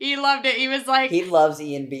it. He loved it. He was like... He loves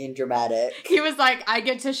Ian being dramatic. He was like, I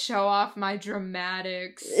get to show off my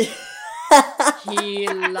dramatics. He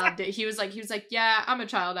loved it. He was like, yeah, I'm a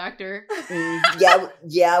child actor.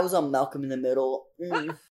 Yeah, I was on Malcolm in the Middle.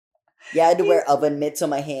 Yeah, I had to wear oven mitts on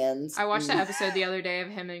my hands. I watched that episode the other day of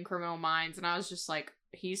him in Criminal Minds, and I was just like,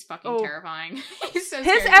 he's fucking terrifying. He's so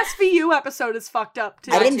His scary. SVU episode is fucked up,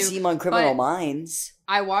 too. I didn't see him on Criminal Minds.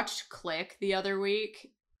 I watched Click the other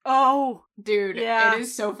week. Oh. Dude, yeah. It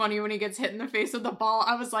is so funny when he gets hit in the face with the ball.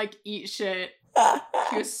 I was like, eat shit.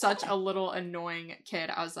 He was such a little annoying kid.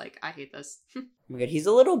 I was like, I hate this. Oh my god, he's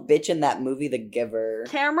a little bitch in that movie, The Giver.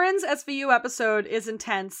 Cameron's SVU episode is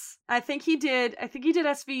intense. I think he did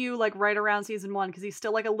SVU like right around season 1 because he's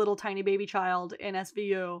still like a little tiny baby child in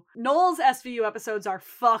SVU. Noel's SVU episodes are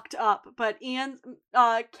fucked up, but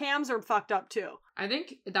Cam's are fucked up too. I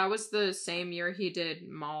think that was the same year he did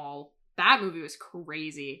Mall. That movie was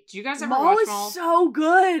crazy. Did you guys ever watch Mall? Is so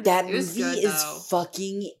good. That movie is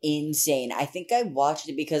fucking insane. I think I watched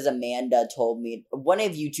it because Amanda told me. One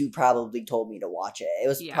of you two probably told me to watch it. It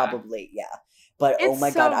was probably, But it's oh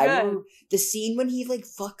my god, I remember the scene when he like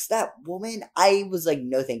fucks that woman. I was like,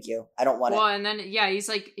 no thank you. I don't want it. Well, and then he's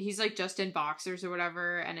like just in boxers or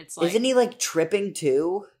whatever, and it's like, isn't he like tripping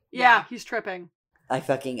too? Yeah, he's tripping.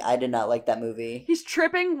 I did not like that movie. He's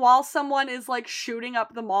tripping while someone is like shooting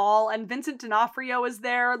up the mall, and Vincent D'Onofrio is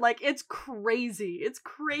there. Like, it's crazy. It's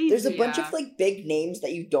crazy. There's a bunch of like big names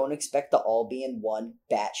that you don't expect to all be in one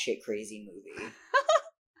batshit crazy movie.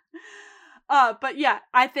 But yeah,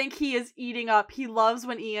 I think he is eating up. He loves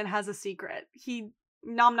when Ian has a secret. He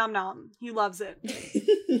nom nom nom. He loves it.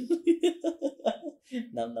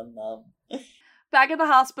 Nom nom nom. Back at the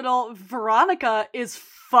hospital, Veronica is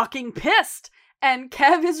fucking pissed. And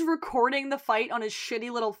Kev is recording the fight on his shitty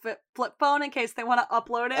little flip phone in case they want to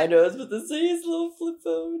upload it. I know, I was about to say his little flip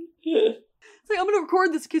phone. It's like, I'm going to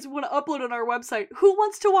record this in case we want to upload it on our website. Who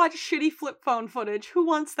wants to watch shitty flip phone footage? Who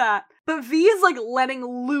wants that? But V is like letting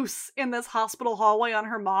loose in this hospital hallway on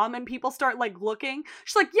her mom, and people start like looking.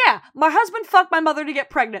 She's like, yeah, my husband fucked my mother to get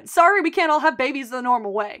pregnant. Sorry, we can't all have babies the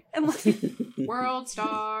normal way. And like, World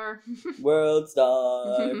star. World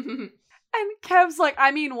star. And Kev's like,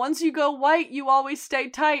 I mean, once you go white, you always stay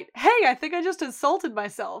tight. Hey, I think I just insulted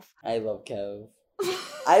myself. I love Kev.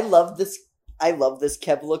 I love this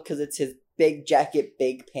Kev look because it's his big jacket,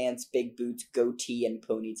 big pants, big boots, goatee, and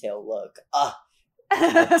ponytail look.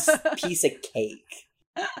 Piece of cake.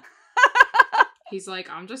 He's like,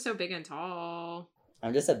 I'm just so big and tall.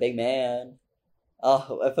 I'm just a big man.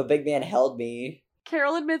 Oh, if a big man held me.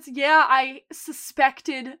 Carol admits, yeah, I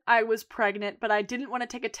suspected I was pregnant, but I didn't want to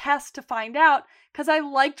take a test to find out because I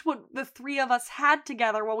liked what the three of us had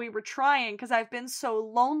together while we were trying because I've been so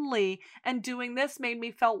lonely, and doing this made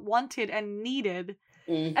me felt wanted and needed.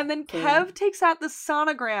 And then Kev takes out the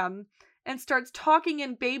sonogram and starts talking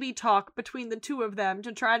in baby talk between the two of them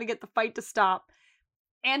to try to get the fight to stop.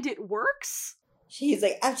 And it works? She's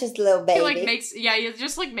like, I'm just a little baby. He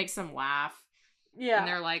just makes them laugh. Yeah. And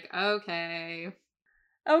they're like, okay.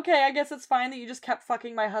 Okay, I guess it's fine that you just kept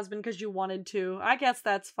fucking my husband because you wanted to. I guess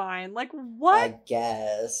that's fine. Like, what? I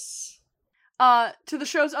guess. To the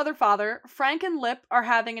show's other father, Frank and Lip are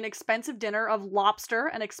having an expensive dinner of lobster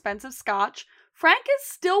and expensive scotch. Frank is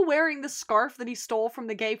still wearing the scarf that he stole from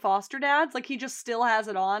the gay foster dads. Like, he just still has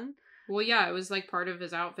it on. Well, yeah, it was like part of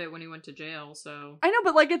his outfit when he went to jail, so. I know,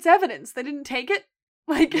 but like, it's evidence. They didn't take it.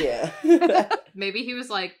 Like, yeah. Maybe he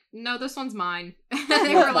was like, no, this one's mine. And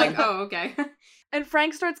they were like, oh, okay. And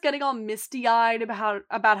Frank starts getting all misty-eyed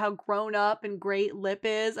about how grown up and great Lip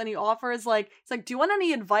is, and he offers he's like, do you want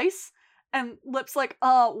any advice? And Lip's like,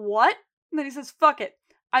 what? And then he says, fuck it.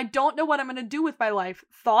 I don't know what I'm gonna do with my life.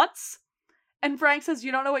 Thoughts? And Frank says,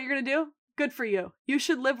 you don't know what you're gonna do? Good for you. You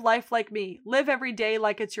should live life like me. Live every day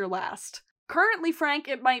like it's your last. Currently, Frank,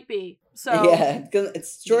 it might be. So yeah, it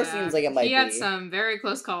sure seems like it might be. He had some very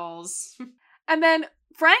close calls. And then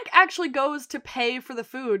Frank actually goes to pay for the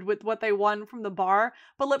food with what they won from the bar,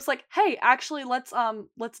 but Lip's like, hey, actually, let's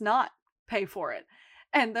not pay for it.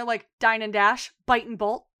 And they're like, dine and dash, bite and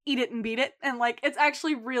bolt, eat it and beat it. And like, it's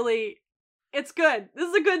actually really, it's good. This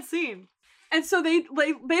is a good scene. And so they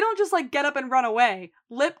don't just like get up and run away.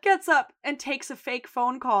 Lip gets up and takes a fake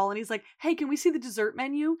phone call, and he's like, hey, can we see the dessert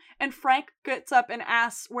menu? And Frank gets up and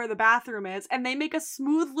asks where the bathroom is, and they make a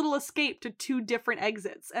smooth little escape to 2 different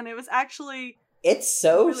exits. And it was actually... It's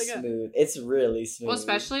so really smooth. Good. It's really smooth. Well,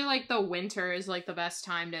 especially like the winter is like the best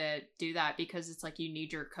time to do that because it's like you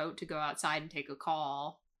need your coat to go outside and take a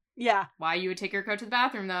call. Yeah. Why you would take your coat to the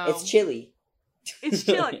bathroom though? It's chilly. It's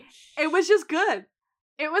chilly. It was just good.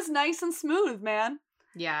 It was nice and smooth, man.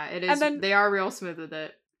 Yeah, it is. And then they are real smooth with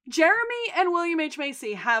it. Jeremy and William H.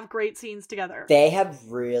 Macy have great scenes together. They have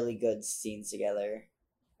really good scenes together.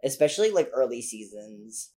 Especially like early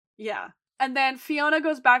seasons. Yeah. And then Fiona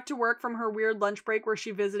goes back to work from her weird lunch break where she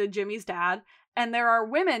visited Jimmy's dad. And there are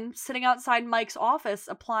women sitting outside Mike's office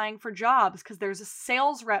applying for jobs because there's a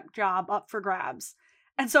sales rep job up for grabs.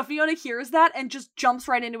 And so Fiona hears that and just jumps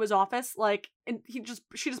right into his office. Like, and she just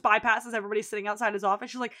bypasses everybody sitting outside his office.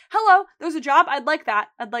 She's like, hello, there's a job. I'd like that.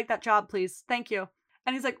 I'd like that job, please. Thank you.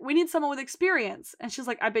 And he's like, we need someone with experience. And she's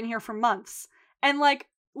like, I've been here for months. And like,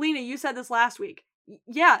 Lena, you said this last week.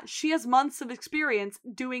 Yeah, she has months of experience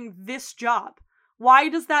doing this job. Why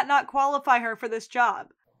does that not qualify her for this job?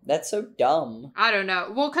 That's so dumb. I don't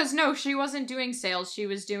know. Well, because no, she wasn't doing sales. She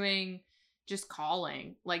was doing just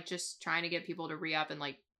calling, like just trying to get people to re-up and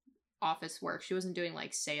like office work. She wasn't doing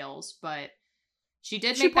like sales, but she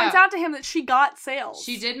points out to him that she got sales.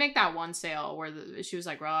 She did make that one sale where she was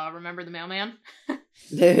like, remember the mailman?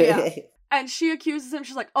 Yeah. And she accuses him.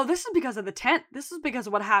 She's like, oh, this is because of the tent. This is because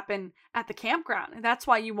of what happened at the campground. And that's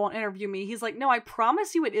why you won't interview me. He's like, no, I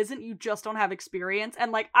promise you it isn't. You just don't have experience.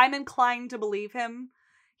 And like, I'm inclined to believe him.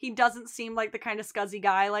 He doesn't seem like the kind of scuzzy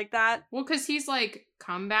guy like that. Well, because he's like,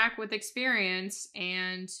 come back with experience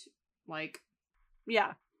and like...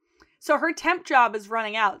 Yeah. So her temp job is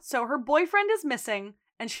running out. So her boyfriend is missing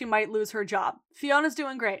and she might lose her job. Fiona's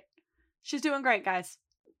doing great. She's doing great, guys.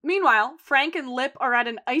 Meanwhile, Frank and Lip are at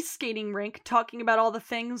an ice skating rink talking about all the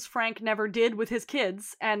things Frank never did with his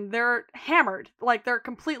kids, and they're hammered. Like, they're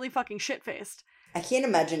completely fucking shit-faced. I can't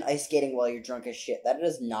imagine ice skating while you're drunk as shit. That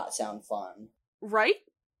does not sound fun. Right?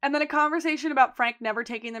 And then a conversation about Frank never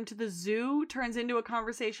taking them to the zoo turns into a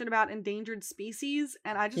conversation about endangered species,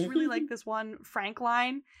 and I just really like this one Frank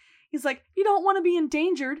line. He's like, you don't want to be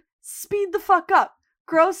endangered? Speed the fuck up.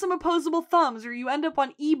 Grow some opposable thumbs or you end up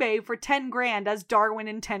on eBay for 10 grand as Darwin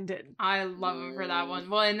intended. I love him for that one.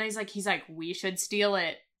 Well, and he's like, we should steal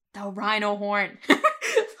it. The rhino horn.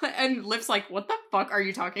 And Lip's like, what the fuck are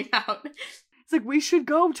you talking about? It's like, we should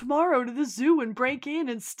go tomorrow to the zoo and break in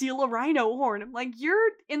and steal a rhino horn. I'm like,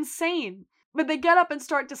 you're insane. But they get up and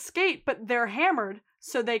start to skate, but they're hammered,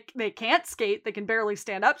 so they can't skate. They can barely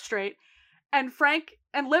stand up straight. And Frank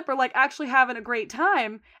and Lip are like actually having a great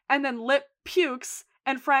time, and then Lip pukes.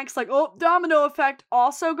 And Frank's like, oh, domino effect,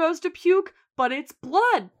 also goes to puke, but it's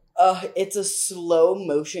blood. It's a slow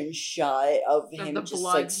motion shot of him just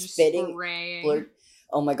like spitting blood.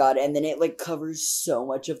 Oh my god, and then it like covers so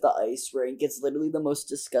much of the ice rink. It's literally the most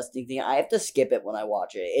disgusting thing. I have to skip it when I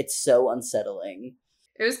watch it. It's so unsettling.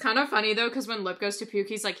 It was kind of funny though, because when Lip goes to puke,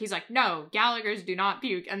 he's like, no, Gallaghers do not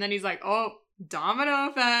puke. And then he's like, oh, domino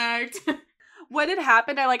effect. When it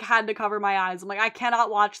happened, I like had to cover my eyes. I'm like, I cannot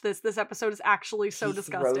watch this. This episode is actually so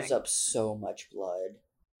disgusting. Throws up so much blood.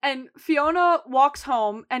 And Fiona walks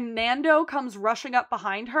home, and Nando comes rushing up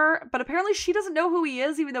behind her, but apparently she doesn't know who he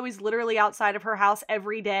is, even though he's literally outside of her house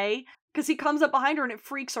every day, because he comes up behind her and it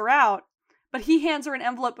freaks her out. But he hands her an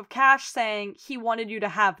envelope of cash saying he wanted you to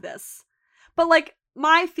have this. But like,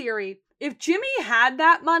 my theory, if Jimmy had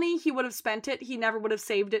that money, he would have spent it. He never would have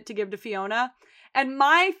saved it to give to Fiona. And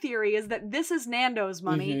my theory is that this is Nando's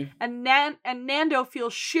money, and Nando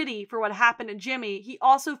feels shitty for what happened to Jimmy. He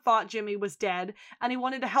also thought Jimmy was dead, and he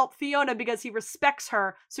wanted to help Fiona because he respects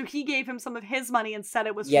her, so he gave him some of his money and said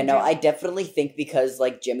it was Yeah, from no, Jimmy. I definitely think because,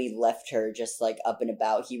 like, Jimmy left her just, like, up and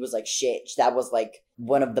about, he was like, shit, that was, like,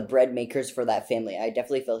 one of the bread makers for that family. I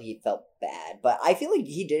definitely feel he felt bad, but I feel like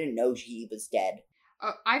he didn't know he was dead.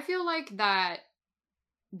 I feel like that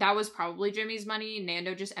was probably Jimmy's money.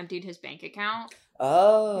 Nando just emptied his bank account.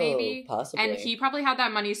 Oh, maybe. Possibly. And he probably had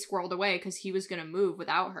that money squirreled away because he was going to move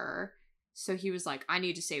without her. So he was like, I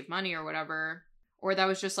need to save money or whatever. Or that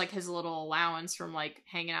was just like his little allowance from like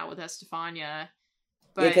hanging out with Estefania.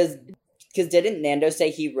 But yeah, because didn't Nando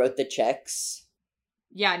say he wrote the checks?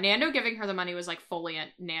 Yeah, Nando giving her the money was like fully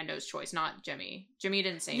Nando's choice, not Jimmy. Jimmy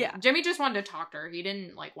didn't say anything. Jimmy just wanted to talk to her. He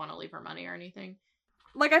didn't like want to leave her money or anything.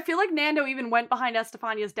 Like, I feel like Nando even went behind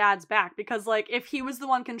Estefania's dad's back, because, like, if he was the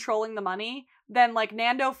one controlling the money, then, like,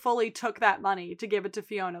 Nando fully took that money to give it to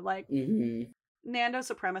Fiona. Like, Nando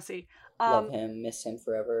supremacy. Love him, miss him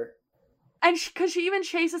forever. And because she even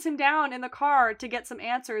chases him down in the car to get some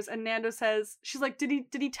answers, and Nando says, she's like, did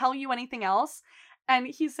he tell you anything else? And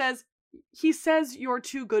he says you're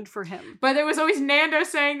too good for him. But it was always Nando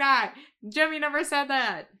saying that. Jimmy never said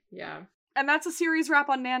that. Yeah. And that's a series wrap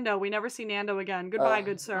on Nando. We never see Nando again. Goodbye,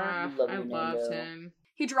 good sir. I loved him.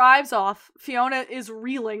 He drives off. Fiona is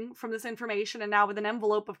reeling from this information and now with an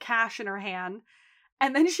envelope of cash in her hand.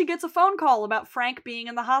 And then she gets a phone call about Frank being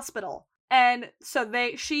in the hospital. And so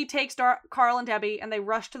she takes Carl and Debbie and they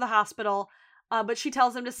rush to the hospital. But she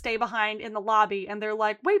tells them to stay behind in the lobby. And they're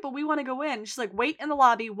like, wait, but we want to go in. She's like, wait in the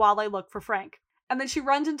lobby while I look for Frank. And then she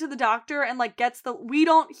runs into the doctor and, like, we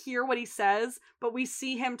don't hear what he says, but we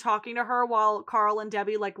see him talking to her while Carl and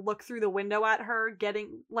Debbie, like, look through the window at her,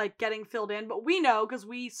 getting filled in. But we know, because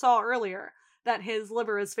we saw earlier, that his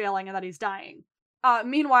liver is failing and that he's dying.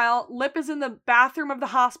 Meanwhile, Lip is in the bathroom of the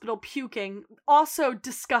hospital puking. Also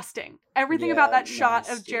disgusting. Everything about that shot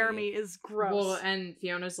of Jeremy is gross. Well, and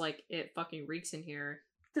Fiona's like, it fucking reeks in here.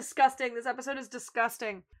 Disgusting. This episode is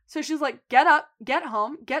disgusting. So she's like, get up, get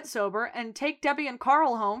home, get sober, and take Debbie and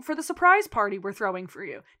Carl home for the surprise party we're throwing for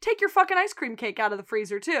you. Take your fucking ice cream cake out of the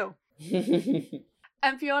freezer, too.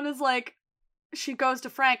 And Fiona's like, she goes to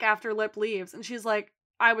Frank after Lip leaves, and she's like,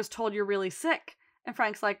 I was told you're really sick. And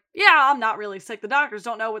Frank's like, yeah, I'm not really sick. The doctors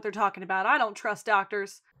don't know what they're talking about. I don't trust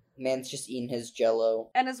doctors. Man's just eating his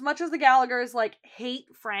Jell-O. And as much as the Gallaghers, like, hate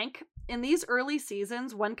Frank, in these early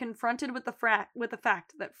seasons, when confronted with the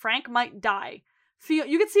fact that Frank might die,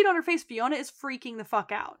 you can see it on her face, Fiona is freaking the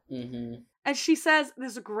fuck out. Mm-hmm. And she says,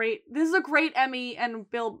 this is a great Emmy and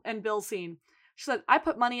Bill scene. She said, I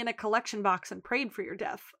put money in a collection box and prayed for your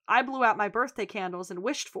death. I blew out my birthday candles and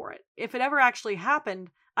wished for it. If it ever actually happened,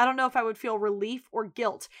 I don't know if I would feel relief or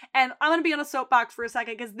guilt. And I'm going to be on a soapbox for a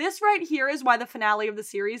second, because this right here is why the finale of the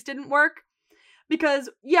series didn't work. Because,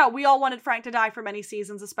 yeah, we all wanted Frank to die for many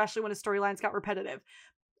seasons, especially when his storylines got repetitive.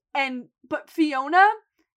 But Fiona,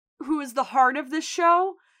 who is the heart of this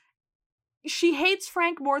show, she hates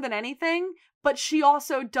Frank more than anything, but she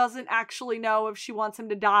also doesn't actually know if she wants him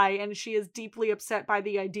to die, and she is deeply upset by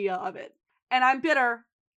the idea of it. And I'm bitter.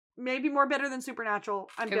 Maybe more bitter than Supernatural.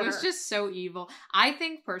 I'm bitter. It was just so evil. I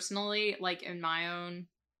think personally, like in my own,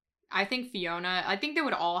 I think Fiona, I think they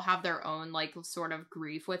would all have their own like sort of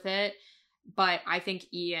grief with it, but I think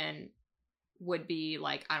Ian would be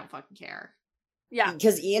like, I don't fucking care. Yeah.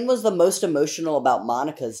 Because Ian was the most emotional about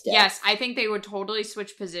Monica's death. Yes, I think they would totally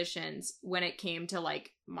switch positions when it came to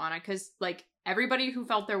like Monica's, like everybody who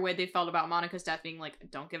felt their way they felt about Monica's death being like,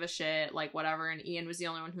 don't give a shit, like whatever, and Ian was the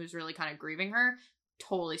only one who's really kind of grieving her.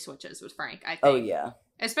 Totally switches with Frank, I think. Oh, yeah.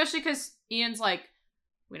 Especially because Ian's like,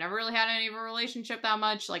 we never really had any of a relationship that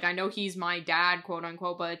much. Like, I know he's my dad, quote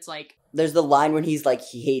unquote, but it's like... There's the line when he's like,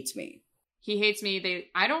 he hates me. He hates me.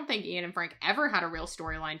 I don't think Ian and Frank ever had a real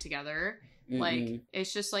storyline together. Mm-mm. Like,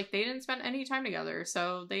 it's just like, they didn't spend any time together,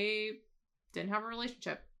 so they didn't have a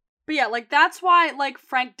relationship. But yeah, like, that's why, like,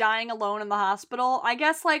 Frank dying alone in the hospital, I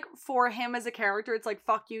guess, like, for him as a character, it's like,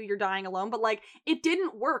 fuck you, you're dying alone. But, like, it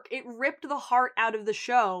didn't work. It ripped the heart out of the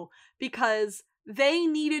show because they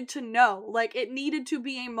needed to know. Like, it needed to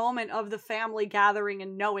be a moment of the family gathering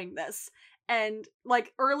and knowing this. And,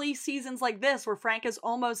 like, early seasons like this, where Frank is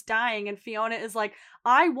almost dying and Fiona is like,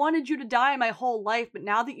 I wanted you to die my whole life, but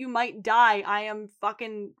now that you might die, I am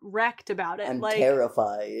fucking wrecked about it. I'm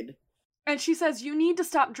terrified. And she says, you need to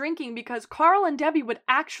stop drinking because Carl and Debbie would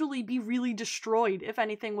actually be really destroyed if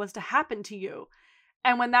anything was to happen to you.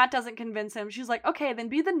 And when that doesn't convince him, she's like, okay, then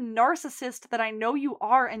be the narcissist that I know you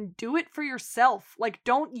are and do it for yourself. Like,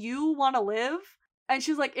 don't you want to live? And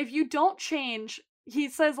she's like, if you don't change, he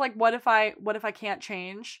says, like, what if I can't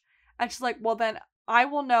change? And she's like, well, then I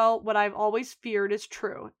will know what I've always feared is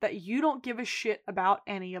true, that you don't give a shit about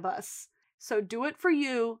any of us. So do it for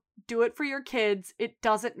you, do it for your kids, it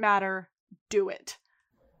doesn't matter, do it.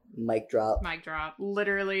 Mic drop. Mic drop.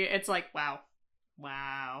 Literally, it's like, wow.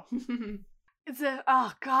 Wow.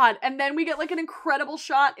 Oh god. And then we get like an incredible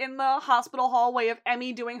shot in the hospital hallway of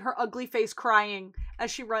Emmy doing her ugly face crying as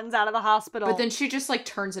she runs out of the hospital. But then she just like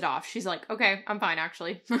turns it off. She's like, okay, I'm fine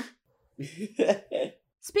actually.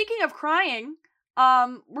 Speaking of crying,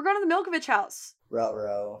 we're going to the Milkovich house.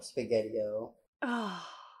 Ruh-roh. Spaghetti-o. Oh,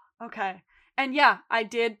 okay. And yeah, I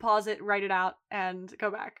did pause it, write it out, and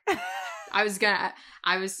go back.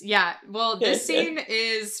 Well, this scene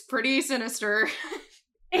is pretty sinister.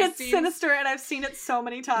 It's sinister, and I've seen it so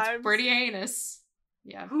many times. It's pretty heinous.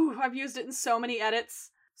 Yeah. Ooh, I've used it in so many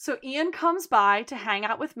edits. So Ian comes by to hang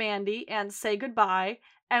out with Mandy and say goodbye,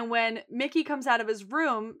 and when Mickey comes out of his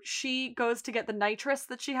room, she goes to get the nitrous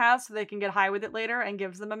that she has so they can get high with it later and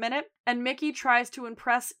gives them a minute. And Mickey tries to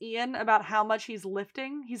impress Ian about how much he's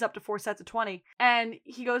lifting. He's up to 4 sets of 20. And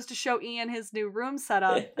he goes to show Ian his new room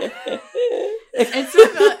setup. It's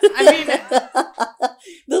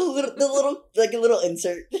the little like a little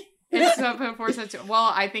insert. It's up to 4 sets.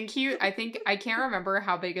 Well, I can't remember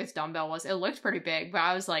how big his dumbbell was. It looked pretty big, but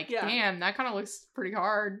I was like, damn, that kind of looks pretty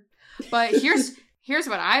hard. But here's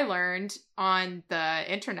what I learned on the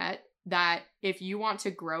internet, that if you want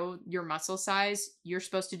to grow your muscle size, you're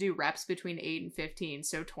supposed to do reps between 8 and 15.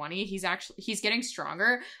 So 20, he's getting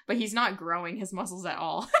stronger, but he's not growing his muscles at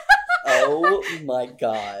all. Oh my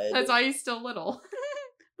god. That's why he's still little.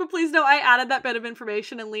 But please know, I added that bit of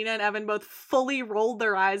information and Lena and Evan both fully rolled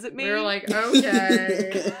their eyes at me. We were like,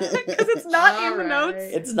 okay. Because it's not in the notes.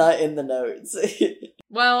 It's not in the notes.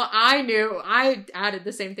 Well, I knew. I added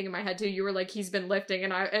the same thing in my head too. You were like, he's been lifting,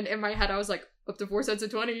 and in my head I was like, up to 4 sets of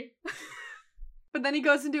 20. But then he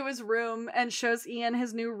goes into his room and shows Ian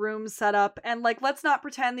his new room setup. And, like, let's not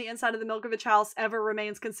pretend the inside of the Milkovich house ever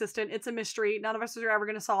remains consistent. It's a mystery. None of us are ever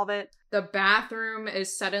going to solve it. The bathroom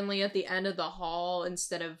is suddenly at the end of the hall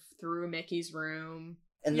instead of through Mickey's room.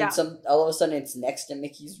 And then all of a sudden it's next to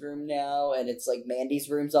Mickey's room now, and it's like Mandy's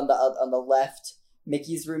room's on the left,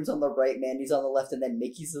 Mickey's room's on the right, Mandy's on the left, and then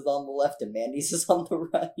Mickey's is on the left, and Mandy's is on the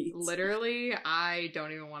right. Literally, I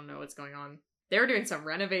don't even want to know what's going on. They were doing some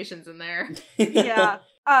renovations in there. Yeah.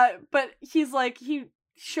 But he's like, he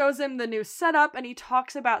shows him the new setup, and he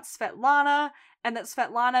talks about Svetlana, and that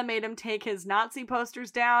Svetlana made him take his Nazi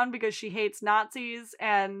posters down because she hates Nazis,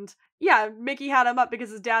 and yeah, Mickey had him up because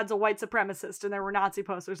his dad's a white supremacist and there were Nazi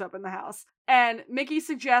posters up in the house. And Mickey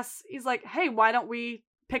suggests, he's like, hey, why don't we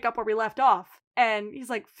pick up where we left off? And he's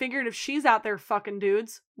like, figured if she's out there fucking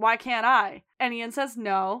dudes, why can't I? And Ian says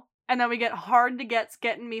no. And then we get hard to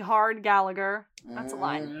getting me hard Gallagher. That's a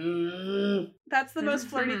line. That's the most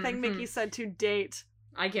flirty thing Mickey said to date.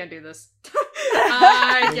 I can't do this.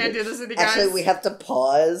 I can't do this with you guys. Actually, we have to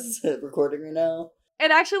pause recording right now. It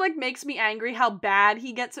actually, like, makes me angry how bad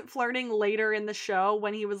he gets at flirting later in the show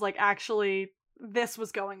when he was like, actually, this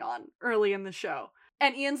was going on early in the show.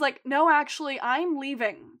 And Ian's like, no, actually, I'm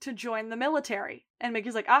leaving to join the military. And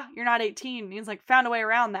Mickey's like, you're not 18. And Ian's like, found a way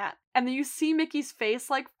around that. And then you see Mickey's face,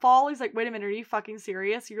 like, fall. He's like, wait a minute, are you fucking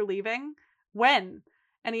serious? You're leaving? When?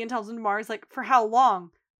 And Ian tells him tomorrow. He's like, for how long?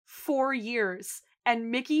 4 years.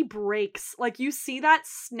 And Mickey breaks. Like, you see that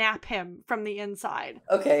snap him from the inside.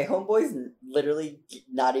 Okay, homeboy's literally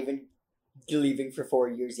not even leaving for 4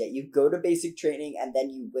 years yet. You go to basic training, and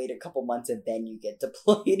then you wait a couple months, and then you get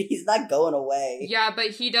deployed. He's not going away. Yeah,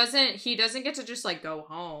 but he doesn't get to just, like, go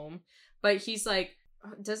home. But he's like,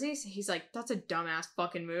 doesn't he? He's like, that's a dumbass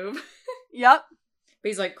fucking move. Yep. But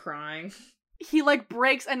he's, like, crying. He, like,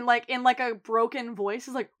 breaks and, like, in, like, a broken voice,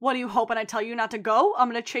 he's like, what are you hoping I tell you not to go? I'm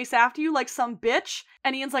gonna chase after you like some bitch?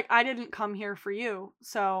 And Ian's like, I didn't come here for you,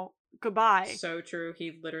 so goodbye. So true.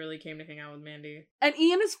 He literally came to hang out with Mandy. And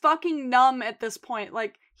Ian is fucking numb at this point.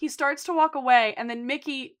 Like, he starts to walk away, and then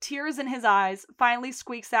Mickey, tears in his eyes, finally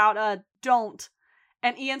squeaks out, don't.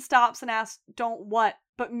 And Ian stops and asks, don't what?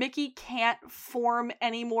 But Mickey can't form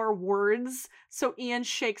any more words, so Ian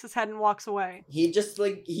shakes his head and walks away. He's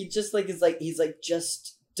like,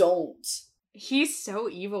 just don't. He's so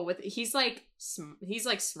evil with it. He's like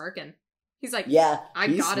smirking. He's like, yeah, I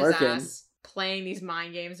got smirking. His ass playing these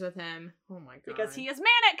mind games with him. Oh my god. Because he is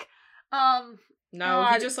manic. No,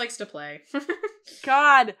 God. he just likes to play.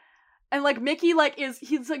 God. And like Mickey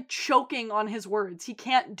he's like choking on his words. He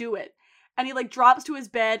can't do it. And he, like, drops to his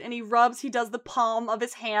bed, and he does the palm of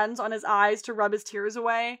his hands on his eyes to rub his tears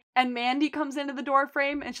away. And Mandy comes into the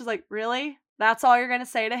doorframe, and she's like, really? That's all you're gonna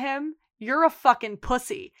say to him? You're a fucking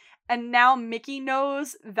pussy. And now Mickey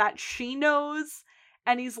knows that she knows,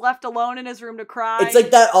 and he's left alone in his room to cry. It's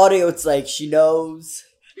like that audio, it's like, she knows.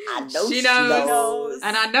 I know she knows.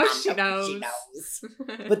 And I know she knows. She knows.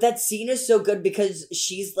 But that scene is so good because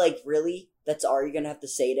she's like, really? That's all you're gonna have to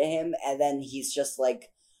say to him? And then he's just like,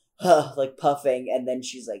 like puffing, and then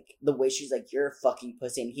she's like, the way she's like, you're a fucking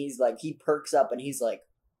pussy, and he's like, he perks up, and he's like,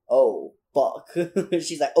 oh, fuck.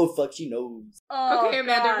 She's like, oh, fuck, she knows. Oh, okay,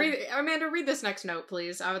 Amanda, read this next note,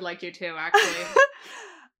 please. I would like you to, actually.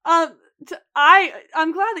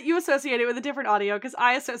 I'm glad that you associate it with a different audio, because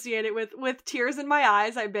I associate it with tears in my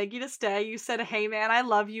eyes. I beg you to stay. You said, hey man, I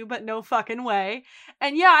love you, but no fucking way.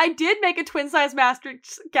 And yeah, I did make a twin size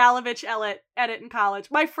Matrix Galovich edit in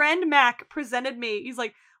college. My friend Mac presented me. He's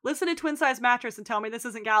like, listen to Twin Size Mattress and tell me this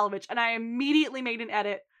isn't Galovich. And I immediately made an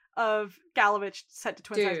edit of Galovich set to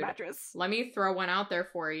Twin Size Mattress. Let me throw one out there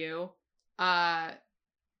for you.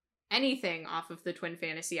 Anything off of the Twin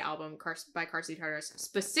Fantasy album by Carsey Tartarus.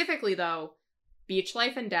 Specifically, though, Beach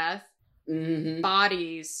Life and Death,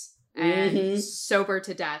 Bodies, and Sober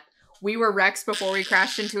to Death. We were wrecks before we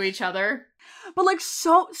crashed into each other. But, like,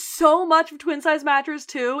 so much of Twin Size Mattress,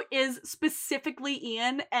 too, is specifically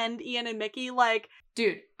Ian and Mickey. Like,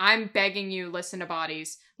 dude, I'm begging you, listen to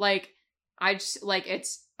Bodies. Like, I just, like,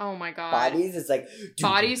 it's, oh my god. Bodies is like, dude,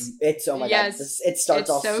 Bodies. It's, oh my god. It starts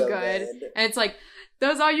off so good. And it's like,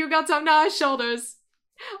 those are you got some nice shoulders.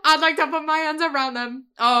 I'd like to put my hands around them.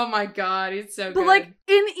 Oh my god, it's so good. But like,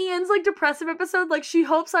 in Ian's like depressive episode, like, she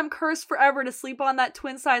hopes I'm cursed forever to sleep on that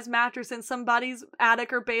twin size mattress in somebody's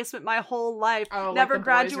attic or basement my whole life. Oh, never like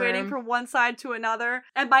graduating from one side to another.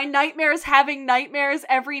 And my nightmares having nightmares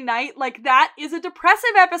every night. Like, that is a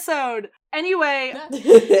depressive episode. Anyway.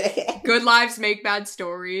 Good lives make bad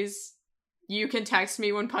stories. You can text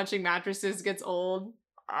me when punching mattresses gets old.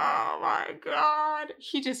 Oh my god.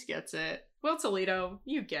 He just gets it. Will Toledo,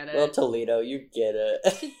 you get it. Will Toledo, you get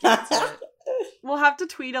it. He gets it. We'll have to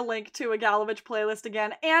tweet a link to a Galovich playlist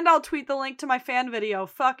again, and I'll tweet the link to my fan video.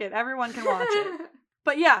 Fuck it, everyone can watch it.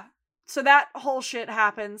 But yeah, so that whole shit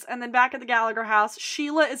happens, and then back at the Gallagher house,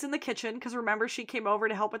 Sheila is in the kitchen, because remember, she came over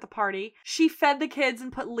to help with the party. She fed the kids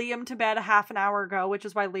and put Liam to bed a half an hour ago, which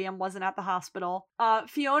is why Liam wasn't at the hospital.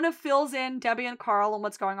 Fiona fills in Debbie and Carl on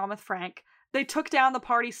what's going on with Frank. They took down the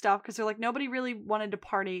party stuff, because they're like, nobody really wanted to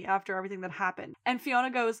party after everything that happened. And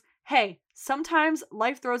Fiona goes, hey, sometimes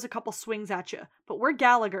life throws a couple swings at you, but we're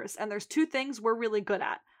Gallaghers, and there's two things we're really good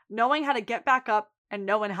at. Knowing how to get back up and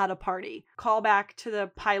knowing how to party. Call back to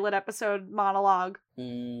the pilot episode monologue.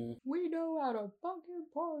 We know how to fucking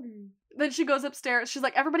party. Then she goes upstairs. She's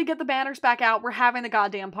like, everybody get the banners back out. We're having the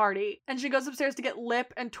goddamn party. And she goes upstairs to get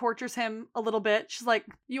Lip and tortures him a little bit. She's like,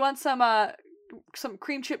 you want some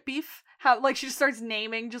cream chip beef? She just starts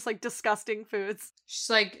naming just like disgusting foods. She's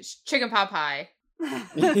like, chicken pot pie.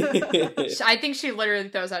 I think she literally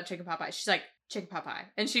throws out chicken pot pie. She's like, chicken pot pie.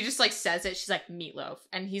 And she just like says it. She's like, meatloaf.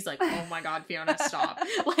 And he's like, oh my god, Fiona, stop.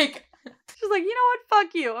 Like, she's like, you know what?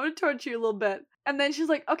 Fuck you. I'm gonna torture you a little bit. And then she's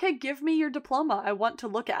like, okay, give me your diploma. I want to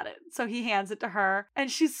look at it. So he hands it to her.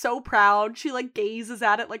 And she's so proud. She like gazes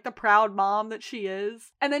at it like the proud mom that she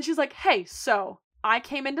is. And then she's like, hey, so I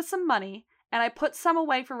came into some money. And I put some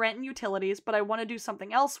away for rent and utilities, but I want to do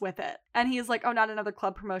something else with it. And he's like, oh, not another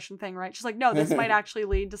club promotion thing, right? She's like, no, this might actually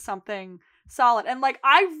lead to something solid. And like,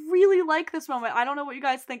 I really like this moment. I don't know what you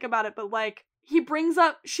guys think about it, but like, he brings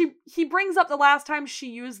up the last time she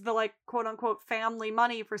used the like quote unquote family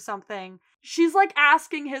money for something. She's like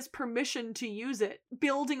asking his permission to use it,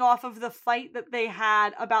 building off of the fight that they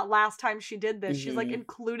had about last time she did this. She's like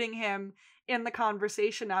including him in the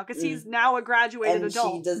conversation now because he's now a graduated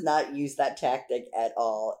adult. And she does not use that tactic at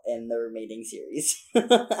all in the remaining series.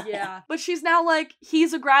 Yeah. But she's now like,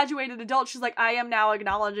 he's a graduated adult. She's like, I am now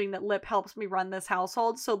acknowledging that Lip helps me run this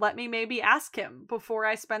household, so let me maybe ask him before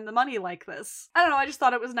I spend the money like this. I don't know, I just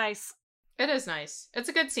thought it was nice. It is nice. It's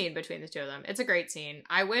a good scene between the two of them. It's a great scene.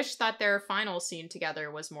 I wish that their final scene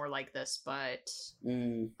together was more like this, but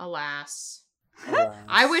alas.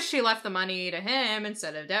 I wish she left the money to him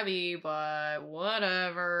instead of Debbie, but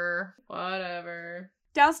whatever.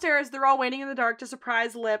 Downstairs, they're all waiting in the dark to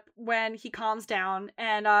surprise Lip when he calms down,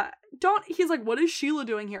 and he's like, what is Sheila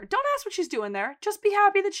doing here? Don't ask what she's doing there. Just be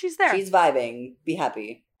happy that she's there. She's vibing. Be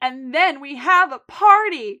happy. And then we have a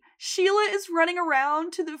party. Sheila is running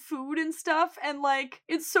around to the food and stuff, and like,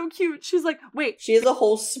 it's so cute. She's like, wait. She has a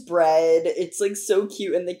whole spread. It's like so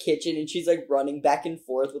cute in the kitchen, and she's like running back and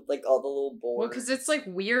forth with like all the little boards. Well, because it's like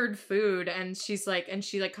weird food, and she's like, and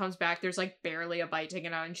she like comes back, there's like barely a bite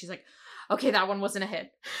taken out, and she's like, okay, that one wasn't a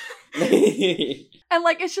hit. And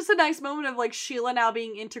like, it's just a nice moment of like Sheila now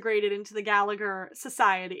being integrated into the Gallagher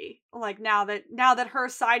society. Like now that her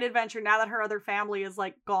side adventure, now that her other family is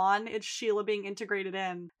like gone, it's Sheila being integrated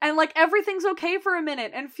in. And like everything's okay for a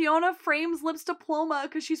minute. And Fiona frames Lip's diploma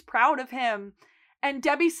because she's proud of him. And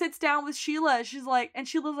Debbie sits down with Sheila. She's like, and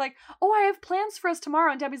Sheila's like, oh, I have plans for us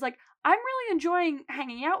tomorrow. And Debbie's like, I'm really enjoying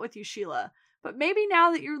hanging out with you, Sheila. But maybe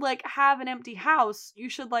now that you're like have an empty house, you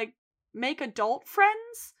should like make adult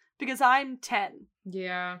friends because I'm 10.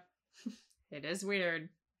 Yeah. It is weird.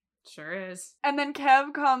 Sure is. And then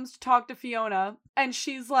Kev comes to talk to Fiona and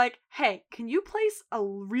she's like, hey, can you place a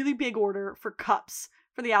really big order for cups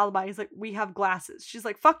for the alibi? He's like, we have glasses. She's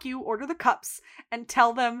like, fuck you, order the cups and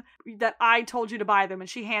tell them that I told you to buy them. And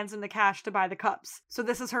she hands him the cash to buy the cups. So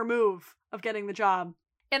this is her move of getting the job.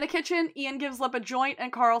 In the kitchen, Ian gives Lip a joint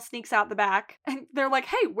and Carl sneaks out the back. And they're like,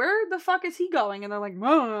 hey, where the fuck is he going? And they're like, I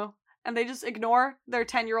don't know. And they just ignore their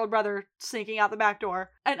 10-year-old brother sneaking out the back door.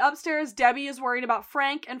 And upstairs, Debbie is worried about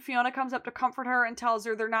Frank, and Fiona comes up to comfort her and tells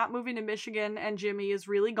her they're not moving to Michigan and Jimmy is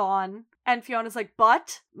really gone. And Fiona's like,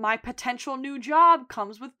 but my potential new job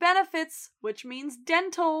comes with benefits, which means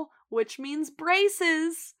dental, which means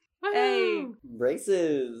braces. Woo-hoo! Hey.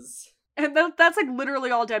 Braces. And that's like literally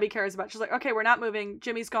all Debbie cares about. She's like, okay, we're not moving.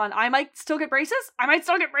 Jimmy's gone. I might still get braces?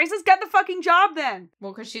 Get the fucking job then.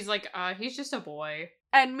 Well, because she's like, he's just a boy.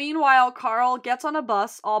 And meanwhile, Carl gets on a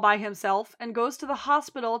bus all by himself and goes to the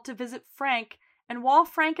hospital to visit Frank. And while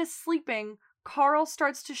Frank is sleeping, Carl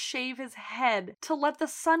starts to shave his head to let the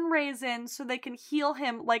sun rays in so they can heal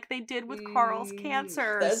him like they did with Carl's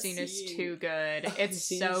cancer. This scene is too good.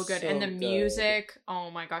 It's so good. And the music,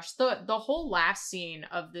 oh my gosh. The whole last scene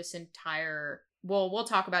of this entire... Well, we'll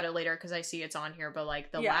talk about it later because I see it's on here, but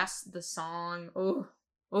like the song,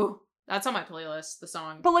 oh. That's on my playlist, the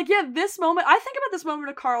song. But like, yeah, this moment, I think about this moment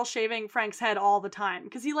of Carl shaving Frank's head all the time.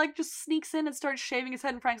 Because he like just sneaks in and starts shaving his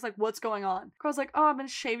head and Frank's like, what's going on? Carl's like, oh, I'm going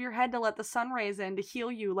to shave your head to let the sun rays in to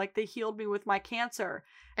heal you like they healed me with my cancer.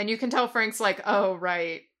 And you can tell Frank's like, oh,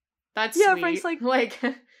 right. That's yeah, sweet. Frank's like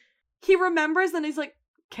he remembers, and he's like,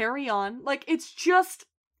 carry on. Like, it's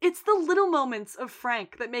the little moments of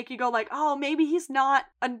Frank that make you go like, oh, maybe he's not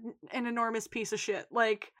an enormous piece of shit.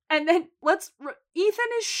 Like, and then Ethan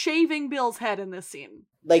is shaving Bill's head in this scene.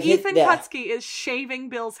 Like, Ethan Kutsky is shaving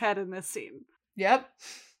Bill's head in this scene. Yep.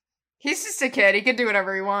 He's just a kid. He can do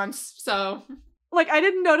whatever he wants, so... Like, I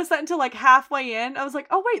didn't notice that until, like, halfway in. I was like,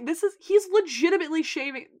 oh, wait, he's legitimately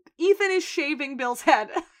shaving... Ethan is shaving Bill's head.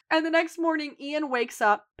 And the next morning, Ian wakes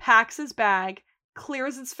up, packs his bag,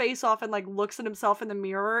 clears his face off, and, like, looks at himself in the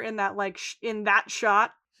mirror in that, like, in that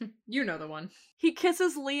shot. You know the one. He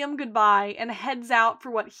kisses Liam goodbye and heads out for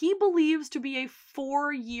what he believes to be a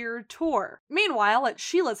 4-year tour. Meanwhile, at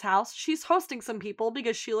Sheila's house, she's hosting some people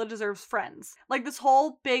because Sheila deserves friends. Like, this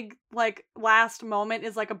whole big, like, last moment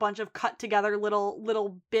is like a bunch of cut together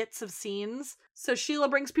little bits of scenes. So Sheila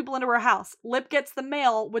brings people into her house. Lip gets the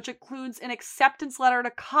mail, which includes an acceptance letter to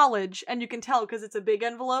college, and you can tell because it's a big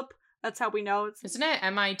envelope. That's how we know it's... Isn't it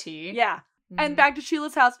MIT? Yeah. And back to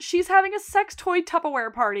Sheila's house, she's having a sex toy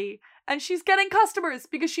Tupperware party, and she's getting customers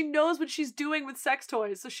because she knows what she's doing with sex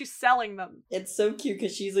toys, so she's selling them. It's so cute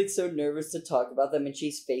because she's, like, so nervous to talk about them, and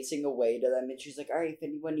she's facing away to them, and she's like, alright, if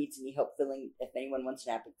anyone needs any help if anyone wants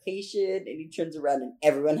an application, and he turns around and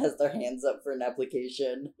everyone has their hands up for an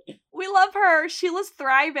application. We love her! Sheila's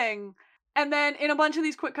thriving! And then, in a bunch of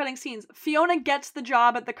these quick cutting scenes, Fiona gets the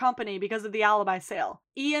job at the company because of the alibi sale.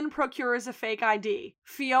 Ian procures a fake ID.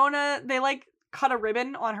 Fiona, they, like, cut a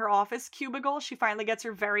ribbon on her office cubicle. She finally gets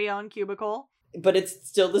her very own cubicle. But it's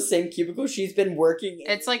still the same cubicle she's been working in.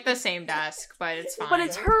 It's like the same desk, but it's fine. But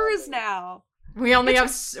it's hers now. We only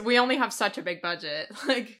have such a big budget.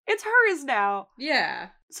 Like, it's hers now. Yeah.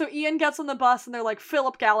 So Ian gets on the bus and they're like,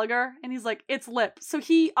 Philip Gallagher, and he's like, it's Lip. So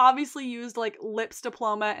he obviously used like Lip's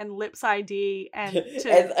diploma and Lip's ID and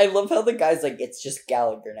I love how the guy's like, it's just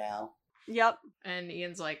Gallagher now. Yep. And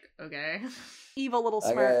Ian's like, okay. Evil little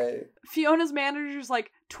smirk. Okay. Fiona's manager's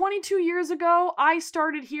like, 22 years ago, I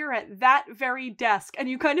started here at that very desk. And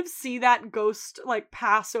you kind of see that ghost, like,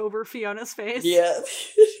 pass over Fiona's face. Yeah.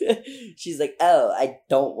 She's like, oh, I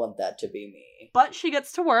don't want that to be me. But she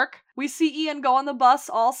gets to work. We see Ian go on the bus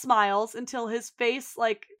all smiles until his face,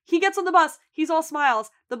 like, he gets on the bus, he's all smiles.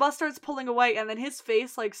 The bus starts pulling away, and then his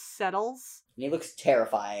face, like, settles. And he looks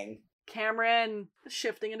terrifying. Cameron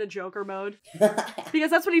shifting into Joker mode.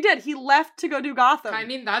 Because that's what he did. He left to go do Gotham. I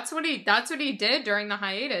mean, that's what he did during the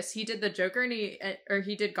hiatus. He did the Joker and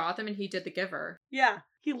he did Gotham and he did The Giver. Yeah.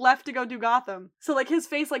 He left to go do Gotham. So like his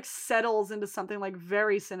face like settles into something like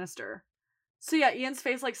very sinister. So yeah, Ian's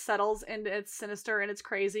face like settles and it's sinister and it's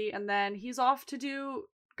crazy, and then he's off to do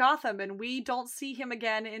Gotham, and we don't see him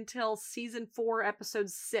again until season 4, episode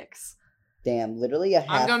 6. Damn, literally a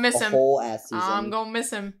whole ass season. I'm gonna miss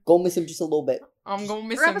him. Go miss him just a little bit. I'm gonna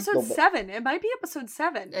miss or him. episode 7. It might be episode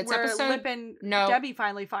 7. It's where episode... Lip and Debbie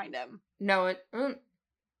finally find him. No, it... Oh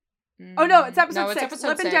no, it's episode 6. Episode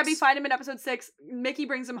Lip 6. and Debbie find him in episode 6. Mickey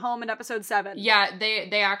brings him home in episode 7. Yeah,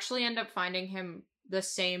 they actually end up finding him the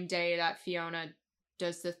same day that Fiona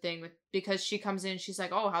does the thing with... Because she comes in, she's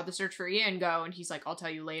like, oh, how'd the search for Ian go? And he's like, I'll tell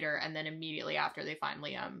you later. And then immediately after, they find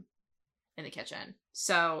Liam in the kitchen.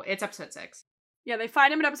 So, it's episode 6. Yeah, they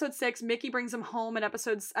find him in episode 6. Mickey brings him home in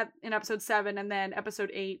episode 7, and then episode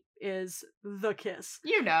 8 is the kiss.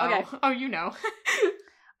 You know. Okay. Oh, you know.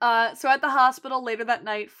 So at the hospital later that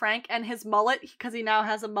night, Frank and his mullet, because he now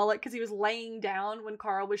has a mullet, because he was laying down when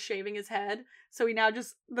Carl was shaving his head. So he now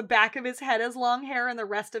just, the back of his head has long hair, and the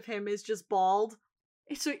rest of him is just bald.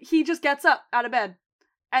 So he just gets up out of bed.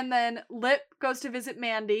 And then Lip goes to visit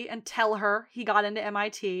Mandy and tell her he got into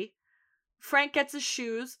MIT. Frank gets his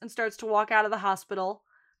shoes and starts to walk out of the hospital.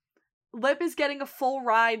 Lip is getting a full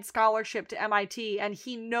ride scholarship to MIT, and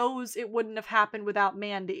he knows it wouldn't have happened without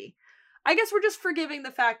Mandy. I guess we're just forgiving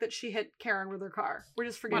the fact that she hit Karen with her car. We're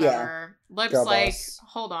just forgiving her. Lip's girl like, boss.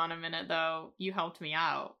 Hold on a minute, though. You helped me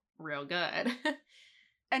out real good.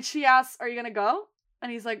 And she asks, are you gonna go?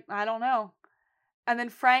 And he's like, I don't know. And then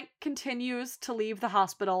Frank continues to leave the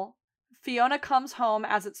hospital. Fiona comes home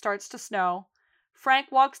as it starts to snow.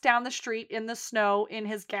 Frank walks down the street in the snow in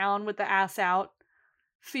his gown with the ass out.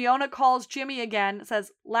 Fiona calls Jimmy again,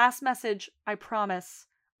 says, last message, I promise.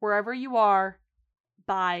 Wherever you are,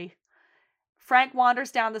 bye. Frank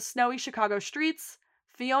wanders down the snowy Chicago streets.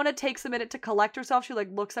 Fiona takes a minute to collect herself. She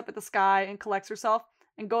looks up at the sky and collects herself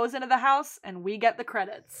and goes into the house, and we get the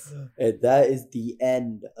credits. And that is the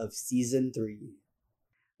end of season 3.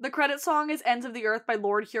 The credit song is Ends of the Earth by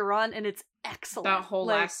Lord Huron, and it's excellent. That whole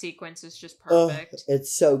last sequence is just perfect.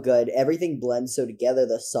 It's so good. Everything blends so together.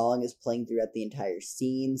 The song is playing throughout the entire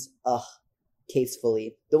scenes.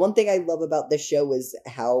 tastefully. The one thing I love about this show is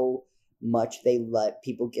how much they let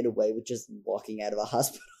people get away with just walking out of a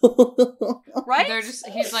hospital. Right?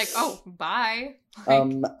 He's like, oh, bye.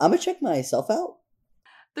 I'm gonna check myself out.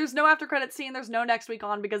 There's no after credit scene. There's no next week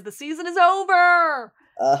on because the season is over.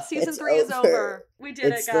 Season 3 is over. We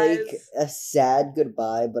did it, guys. It's like a sad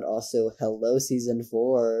goodbye, but also hello, season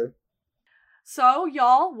 4. So,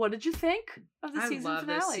 y'all, what did you think of the season finale? I love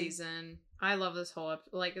this season. I love this whole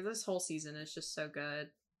this whole season is just so good.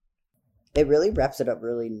 It really wraps it up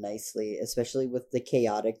really nicely, especially with the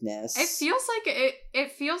chaoticness. It feels like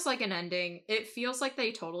it feels like an ending. It feels like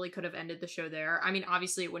they totally could have ended the show there. I mean,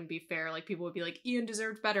 obviously it wouldn't be fair. Like, people would be like, Ian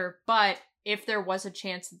deserved better. But if there was a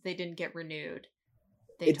chance that they didn't get renewed,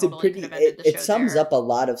 they totally could have ended the show there. It sums up a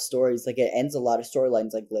lot of stories. Like, it ends a lot of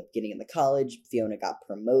storylines, like Lip getting into college, Fiona got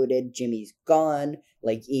promoted, Jimmy's gone,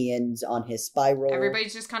 like Ian's on his spiral.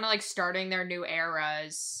 Everybody's just kind of like starting their new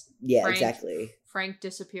eras. Yeah, exactly. Frank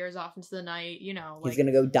disappears off into the night, you know. He's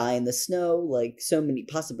gonna go die in the snow. Like, so many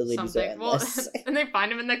possibilities are endless. Well, and they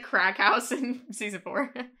find him in the crack house in season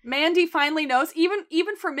 4. Mandy finally knows.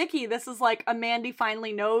 Even for Mickey, this is like a Mandy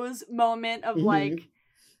finally knows moment of like...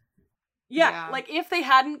 Yeah, like if they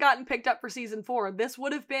hadn't gotten picked up for season 4, it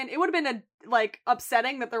would have been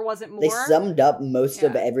upsetting that there wasn't more. They summed up most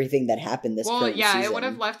of everything that happened this current season. it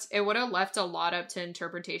would have left a lot up to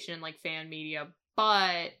interpretation in like fan media,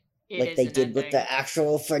 but like they did with the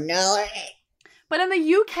actual finale. But in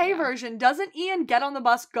the UK version, doesn't Ian get on the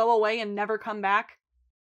bus, go away, and never come back?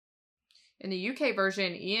 In the UK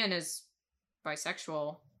version, Ian is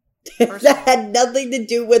bisexual. That had nothing to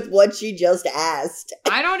do with what she just asked.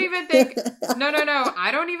 I don't even think... No.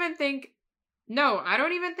 I don't even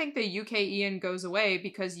think the UK Ian goes away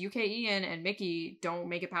because UK Ian and Mickey don't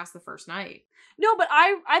make it past the first night. No, but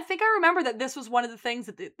I think I remember that this was one of the things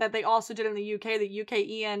that they also did in the UK. The UK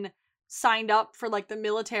Ian signed up for like the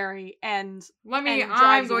military and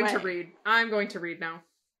I'm going to read now.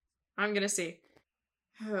 I'm going to see.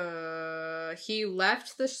 He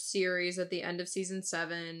left the series at the end of season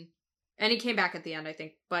 7, and he came back at the end, I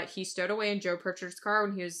think, but he stowed away in Joe Pritchard's car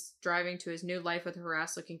when he was driving to his new life with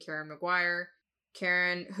harassed-looking Karen McGuire.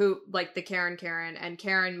 Karen, who, like the Karen, and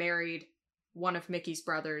Karen married one of Mickey's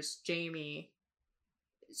brothers, Jamie.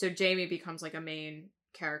 So Jamie becomes like a main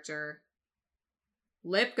character.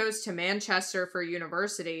 Lip goes to Manchester for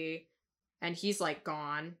university, and he's like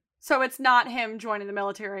gone. So it's not him joining the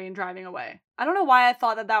military and driving away. I don't know why I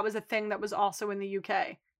thought that was a thing that was also in the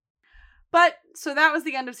UK. But, so that was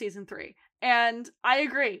the end of season 3. And I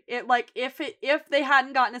agree. It, like, if they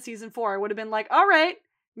hadn't gotten to season 4, it would have been like, all right,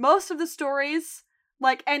 most of the stories,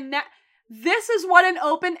 like, and this is what an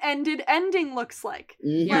open-ended ending looks like.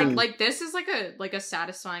 Mm-hmm. Yeah, like, this is like a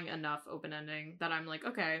satisfying enough open ending that I'm like,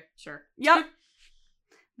 okay, sure. Yep.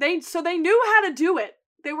 They knew how to do it.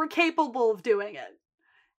 They were capable of doing it.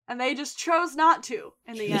 And they just chose not to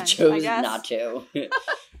in the end. They chose not to.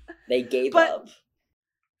 They gave up.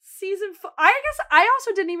 Season 4, I guess I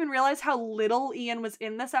also didn't even realize how little Ian was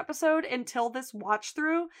in this episode until this watch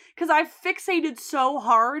through. Because I fixated so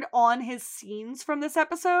hard on his scenes from this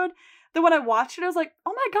episode that when I watched it, I was like,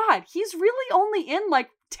 oh my god, he's really only in like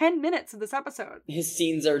 10 minutes of this episode. His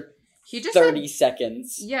scenes are 30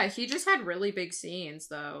 seconds. Yeah, he just had really big scenes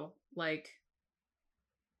though. Like...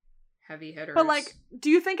 heavy hitters. But like, do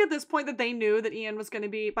you think at this point that they knew that Ian was going to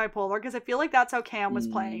be bipolar? Because I feel like that's how Cam was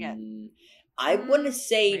playing it. I wouldn't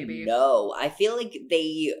say maybe. No. I feel like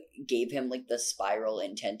they gave him like the spiral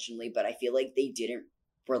intentionally, but I feel like they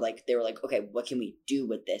were like, okay, what can we do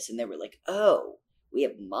with this? And they were like, oh, we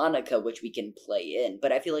have Monica, which we can play in.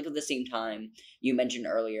 But I feel like at the same time, you mentioned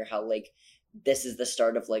earlier how like this is the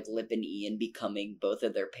start of like Lip and Ian becoming both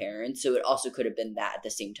of their parents. So it also could have been that at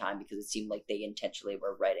the same time because it seemed like they intentionally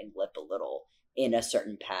were writing Lip a little in a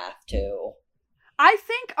certain path too. I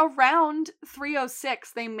think around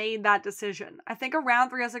 306 they made that decision. I think around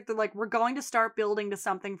 306 they're like, we're going to start building to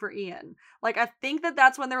something for Ian. Like, I think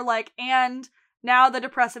that's when they're like, and now the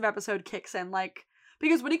depressive episode kicks in. Like,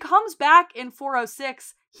 because when he comes back in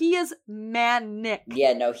 406, he is manic.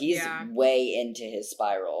 Yeah, no, he's way into his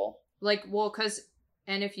spiral. Like, well,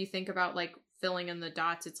 and if you think about, like, filling in the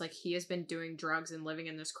dots, it's like he has been doing drugs and living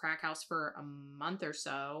in this crack house for a month or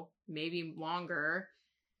so, maybe longer.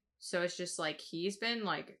 So it's just like, he's been,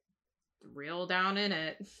 like, real down in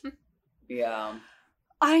it. Yeah.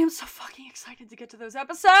 I am so fucking excited to get to those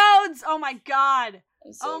episodes! Oh my god!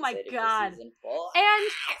 Oh my god.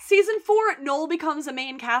 And season 4, Noel becomes a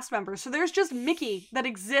main cast member. So there's just Mickey that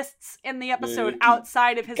exists in the episode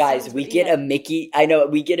outside of his Guys, we get Ian. A Mickey. I know,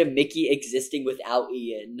 we get a Mickey existing without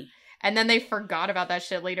Ian. And then they forgot about that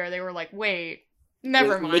shit later. They were like, wait,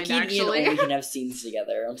 Never mind, Mickey actually. and Ian only can have scenes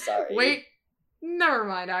together. I'm sorry. Wait, never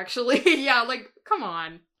mind, actually. Yeah, like, come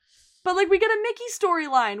on. But, like, we get a Mickey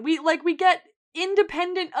storyline. We get,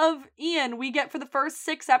 independent of Ian, we get, for the first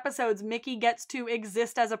 6 episodes, Mickey gets to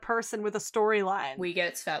exist as a person with a storyline. We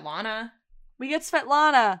get Svetlana.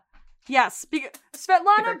 Yes,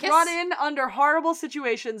 Svetlana brought in under horrible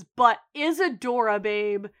situations, but Isadora,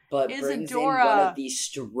 babe. But brings in one of the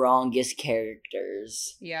strongest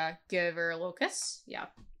characters. Yeah, give her a little kiss. Yeah.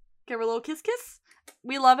 Give her a little kiss.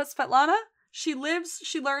 We love it, Svetlana. She lives,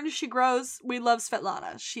 she learns, she grows. We love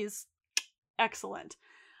Svetlana. She's excellent.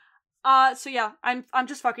 So yeah, I'm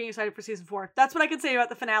just fucking excited for season 4. That's what I can say about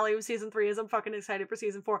the finale of season 3 is I'm fucking excited for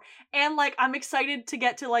season 4. And, like, I'm excited to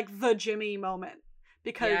get to, like, the Jimmy moment.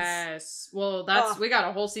 Because well, we got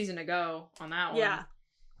a whole season to go on that one. Yeah.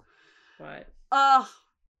 But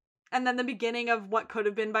and then the beginning of what could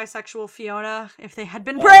have been bisexual Fiona if they had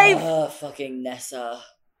been brave. Fucking Nessa.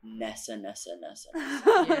 Nessa.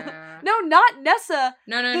 Yeah. No, not Nessa.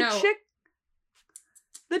 No.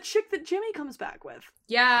 The chick that Jimmy comes back with.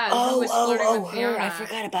 Yeah. Oh, her. I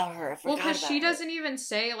forgot about her. Well, because she doesn't even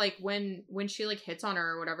say, like, when she, like, hits on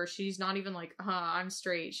her or whatever, she's not even like, I'm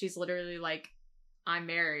straight. She's literally like, I'm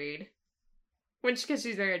married. Because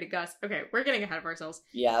she's married to Gus. Okay, we're getting ahead of ourselves.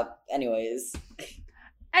 Yeah, anyways,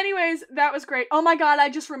 that was great. Oh my god, I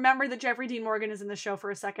just remembered that Jeffrey Dean Morgan is in the show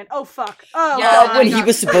for a second. Oh, fuck. Oh, yeah, when he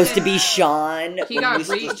was supposed to be Sean. He got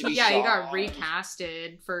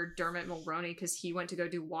recasted for Dermot Mulroney because he went to go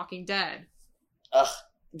do Walking Dead. Ugh.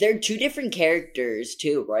 They're 2 different characters,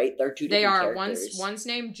 too, right? They're 2 different characters. They are. One's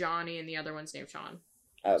named Johnny and the other one's named Sean.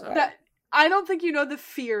 Okay. So. I don't think you know the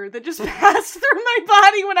fear that just passed through my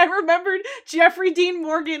body when I remembered Jeffrey Dean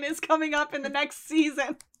Morgan is coming up in the next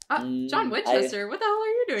season. John Winchester, what the hell are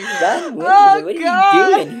you doing here? John Winchester, what are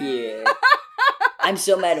you doing here? I'm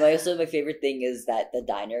so mad. Also, my favorite thing is that the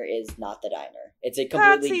diner is not the diner. It's a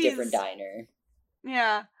completely different diner.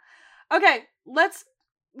 Yeah. Okay, let's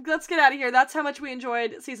get out of here. That's how much we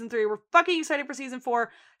enjoyed season 3. We're fucking excited for season 4.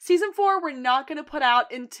 Season 4, we're not going to put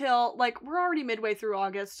out until, like, we're already midway through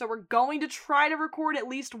August, so we're going to try to record at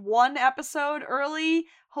least 1 episode early,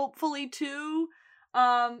 hopefully 2.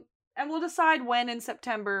 And we'll decide when in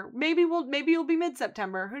September. Maybe it'll be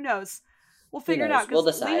mid-September. Who knows? We'll figure it out. We'll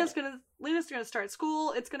decide. Lena's gonna start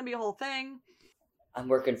school. It's gonna be a whole thing. I'm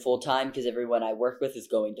working full-time because everyone I work with is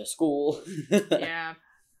going to school. Yeah.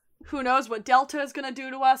 Who knows what Delta is going to do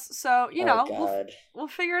to us, so, we'll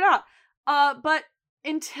figure it out. But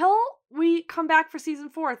until we come back for season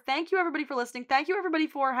 4, thank you everybody for listening. Thank you everybody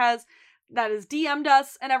that has DM'd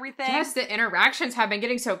us and everything. Yes, the interactions have been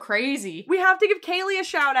getting so crazy. We have to give Kaylee a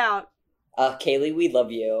shout out. Kaylee, we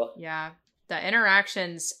love you. Yeah. The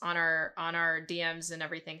interactions on our DMs and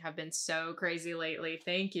everything have been so crazy lately.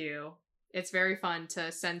 Thank you. It's very fun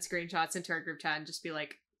to send screenshots into our group chat and just be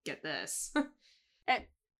like, get this.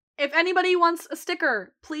 If anybody wants a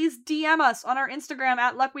sticker, please DM us on our Instagram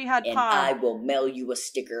at LuckWeHadPod. And I will mail you a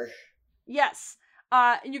sticker. Yes.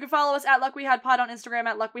 And you can follow us at LuckWeHadPod on Instagram,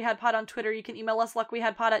 at LuckWeHadPod on Twitter. You can email us,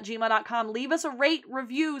 luckwehadpod@gmail.com. Leave us a rate,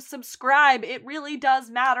 review, subscribe. It really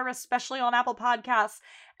does matter, especially on Apple Podcasts.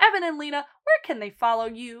 Evan and Lena, where can they follow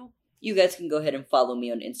you? You guys can go ahead and follow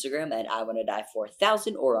me on Instagram at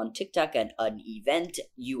IWannaDie4000 or on TikTok at Unevent,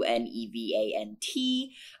 UNEVANT,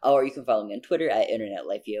 or you can follow me on Twitter at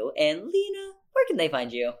InternetLifeU. And Lena, where can they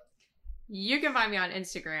find you? You can find me on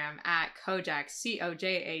Instagram at Kojak,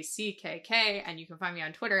 COJACKK, and you can find me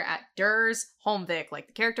on Twitter at Durs Holmvik, like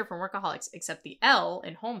the character from Workaholics, except the L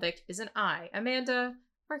in Holmvik is an I. Amanda,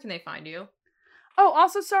 where can they find you? Oh,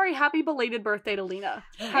 also, sorry, happy belated birthday to Lena.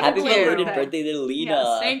 Happy belated birthday to Lena.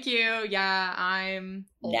 Yes, thank you. Yeah, I'm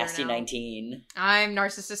older Nasty now. 19. I'm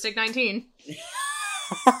narcissistic 19.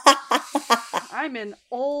 I'm an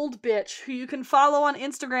old bitch who you can follow on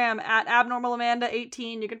Instagram at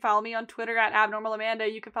abnormalamanda18. You can follow me on Twitter at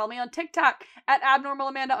abnormalamanda. You can follow me on TikTok at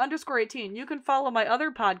abnormalamanda_18. You can follow my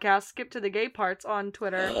other podcast, Skip to the Gay Parts, on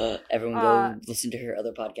Twitter. Everyone go listen to her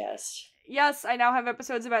other podcast. Yes, I now have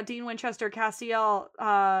episodes about Dean Winchester, Castiel,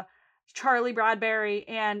 Charlie Bradbury,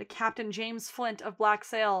 and Captain James Flint of Black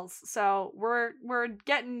Sails. So we're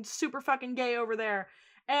getting super fucking gay over there.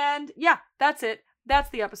 And yeah, that's it. That's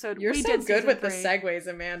the episode. You're we so did good with 3. the segues,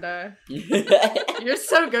 Amanda. You're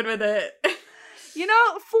so good with it.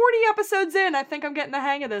 40 episodes in, I think I'm getting the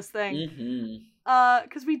hang of this thing. Mm-hmm.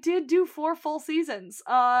 Because we did do 4 full seasons.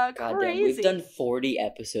 God Crazy. damn, we've done 40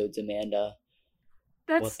 episodes, Amanda.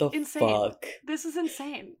 That's what the insane. fuck? This is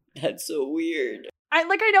insane. That's so weird. I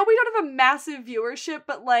know we don't have a massive viewership,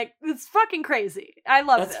 but like it's fucking crazy. I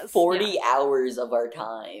love this. That's 40 hours of our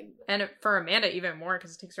time. And for Amanda, even more,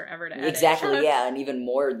 because it takes forever to edit. Exactly, yeah, and even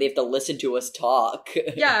more, they have to listen to us talk.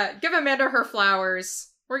 Yeah, give Amanda her flowers.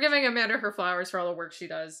 We're giving Amanda her flowers for all the work she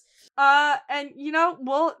does. And you know,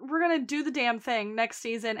 we're gonna do the damn thing next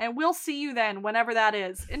season, and we'll see you then, whenever that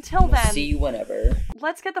is. Until then, see you whenever.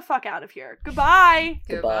 Let's get the fuck out of here. Goodbye.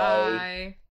 Goodbye.